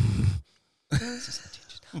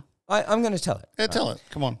 I'm going to tell it. Yeah, tell it.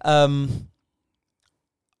 Come on.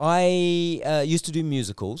 I used to do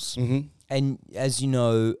musicals, and as you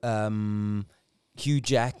know, Hugh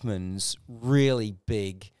Jackman's really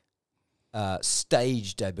big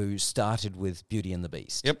stage debut started with Beauty and the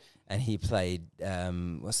Beast. Yep. And he played,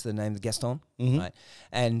 what's the name of Gaston? Right.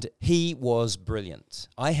 And he was brilliant.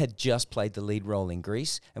 I had just played the lead role in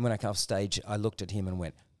Grease, and when I came off stage, I looked at him and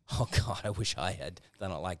went, oh, God, I wish I had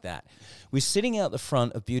done it like that. We're sitting out the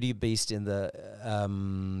front of Beauty and the Beast in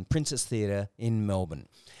the Princess Theatre in Melbourne.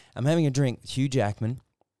 I'm having a drink with Hugh Jackman.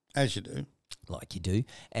 As you do. Like you do.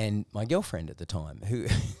 And my girlfriend at the time,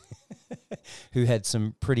 who had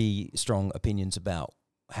some pretty strong opinions about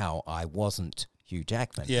how I wasn't Hugh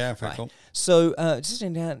Jackman. Yeah, very cool. So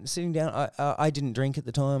sitting down. I didn't drink at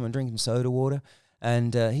the time. I'm drinking soda water,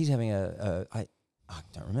 and he's having I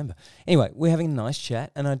don't remember. Anyway, we're having a nice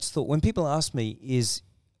chat, and I just thought, when people ask me, is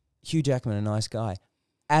Hugh Jackman a nice guy?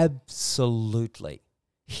 Absolutely.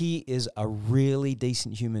 He is a really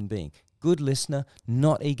decent human being. Good listener,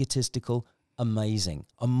 not egotistical, amazing.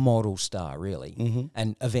 A model star, really.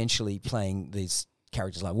 And eventually playing these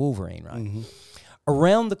characters like Wolverine, right?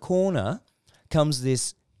 Around the corner comes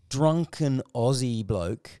this drunken Aussie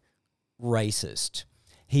bloke, racist.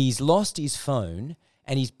 He's lost his phone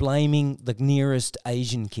and he's blaming the nearest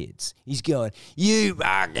Asian kids. He's going, you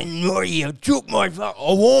fucking naughty, you took my phone,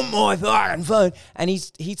 I want my fucking phone. And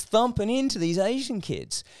he's thumping into these Asian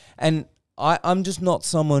kids. And I'm just not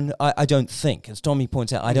someone, I don't think, as Tommy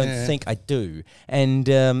points out, I don't think I do. And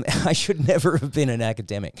I should never have been an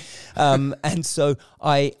academic. And so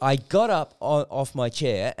I got up off my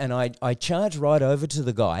chair and I charged right over to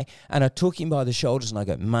the guy and I took him by the shoulders and I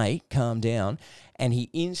go, mate, calm down. And he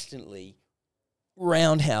instantly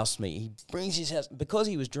roundhoused me. He brings his house, because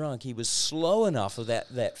he was drunk, he was slow enough of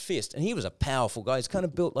that fist. And he was a powerful guy. He's kind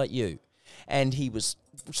of built like you. And he was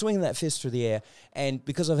swinging that fist through the air, and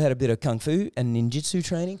because I've had a bit of kung fu and ninjutsu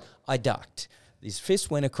training, I ducked. His fist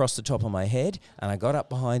went across the top of my head, and I got up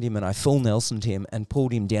behind him and I full Nelson'd him and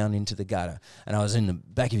pulled him down into the gutter. And I was in the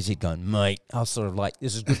back of his head going, mate, I was sort of like,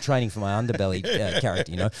 this is good training for my Underbelly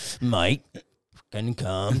character, you know, mate, can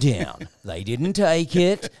calm down. They didn't take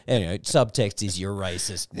it. Anyway, subtext is you're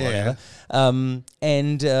racist, whatever.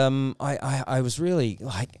 I was really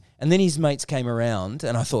like. And then his mates came around,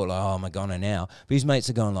 and I thought, like, oh, am I gonna now? But his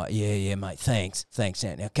mates are going like, yeah, mate, thanks.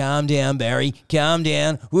 Now calm down, Barry, calm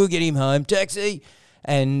down. We'll get him home. Taxi.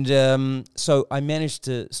 And so I managed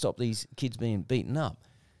to stop these kids being beaten up.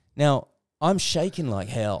 Now, I'm shaking like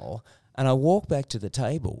hell, and I walk back to the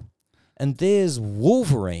table, and there's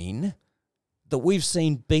Wolverine that we've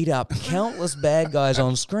seen beat up countless bad guys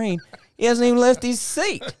on screen. He hasn't even left his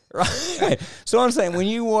seat, right? So I'm saying, when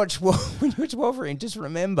you watch Wolverine, just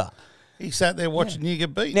remember. He sat there watching you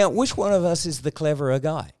get beat. Now, which one of us is the cleverer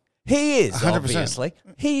guy? He is, 100%. Obviously.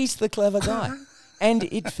 He's the clever guy. And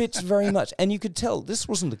it fits very much. And you could tell this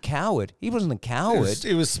wasn't a coward. He wasn't a coward.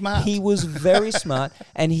 He was smart. He was very smart,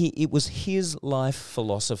 and it was his life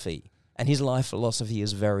philosophy. And his life philosophy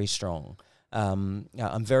is very strong.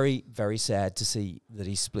 I'm very, very sad to see that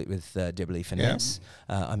he split with Deborah Finesse.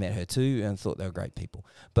 I met her too and thought they were great people.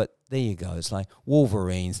 But there you go. It's like,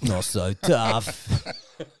 Wolverine's not so tough.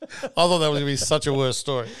 I thought that was going to be such a worse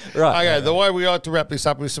story. Right. Okay, the way we like to wrap this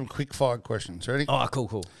up with some quick fire questions. Ready? Oh,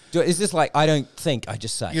 cool. Is this like, I don't think, I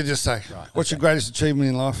just say? You just say. Right, what's your greatest achievement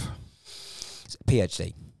in life?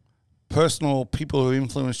 Ph.D. Personal people who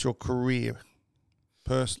influenced your career.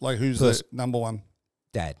 Like who's the number one?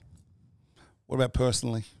 Dad. What about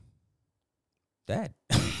personally? Dad.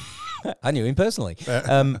 I knew him personally.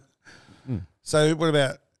 So what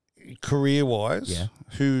about career-wise? Yeah.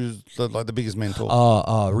 Who's the biggest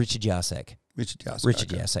mentor? Richard Jasek. Richard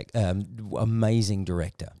Jasek. Amazing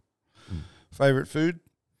director. Favorite food?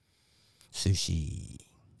 Sushi.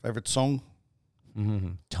 Favorite song?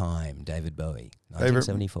 Time, David Bowie.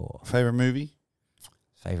 1974. Favorite movie?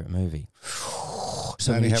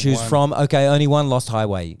 So many to choose from. Okay, only one. Lost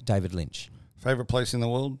Highway, David Lynch. Favorite place in the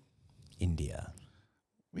world? India.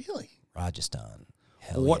 Really? Rajasthan.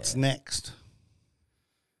 What's next?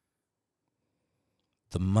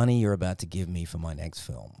 The money you're about to give me for my next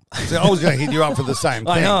film. So I was going to hit you up for the same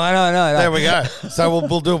thing. I know. There we go. So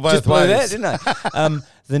we'll do it both ways. That, didn't I?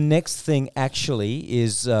 The next thing actually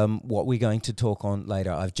is what we're going to talk on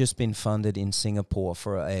later. I've just been funded in Singapore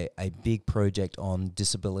for a big project on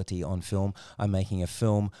disability on film. I'm making a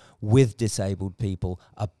film with disabled people,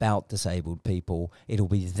 about disabled people. It'll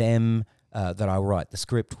be them that I write the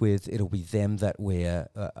script with. It'll be them that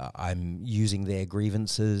I'm using their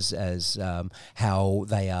grievances as how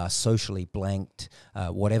they are socially blanked,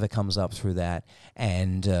 whatever comes up through that.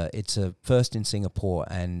 And it's a first in Singapore,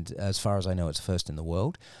 and as far as I know, it's first in the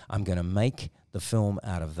world. I'm going to make the film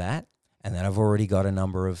out of that. And then I've already got a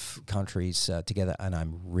number of countries together, and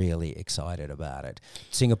I'm really excited about it.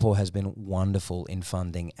 Singapore has been wonderful in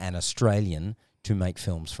funding an Australian to make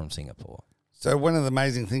films from Singapore. So one of the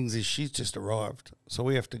amazing things is she's just arrived, so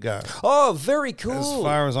we have to go. Oh, very cool. As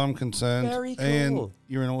far as I'm concerned. Very cool. And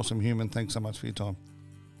you're an awesome human. Thanks so much for your time.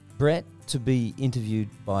 Brett, to be interviewed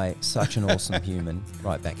by such an awesome human,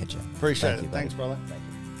 right back at you. Appreciate it. Buddy. Thanks, brother. Thank you.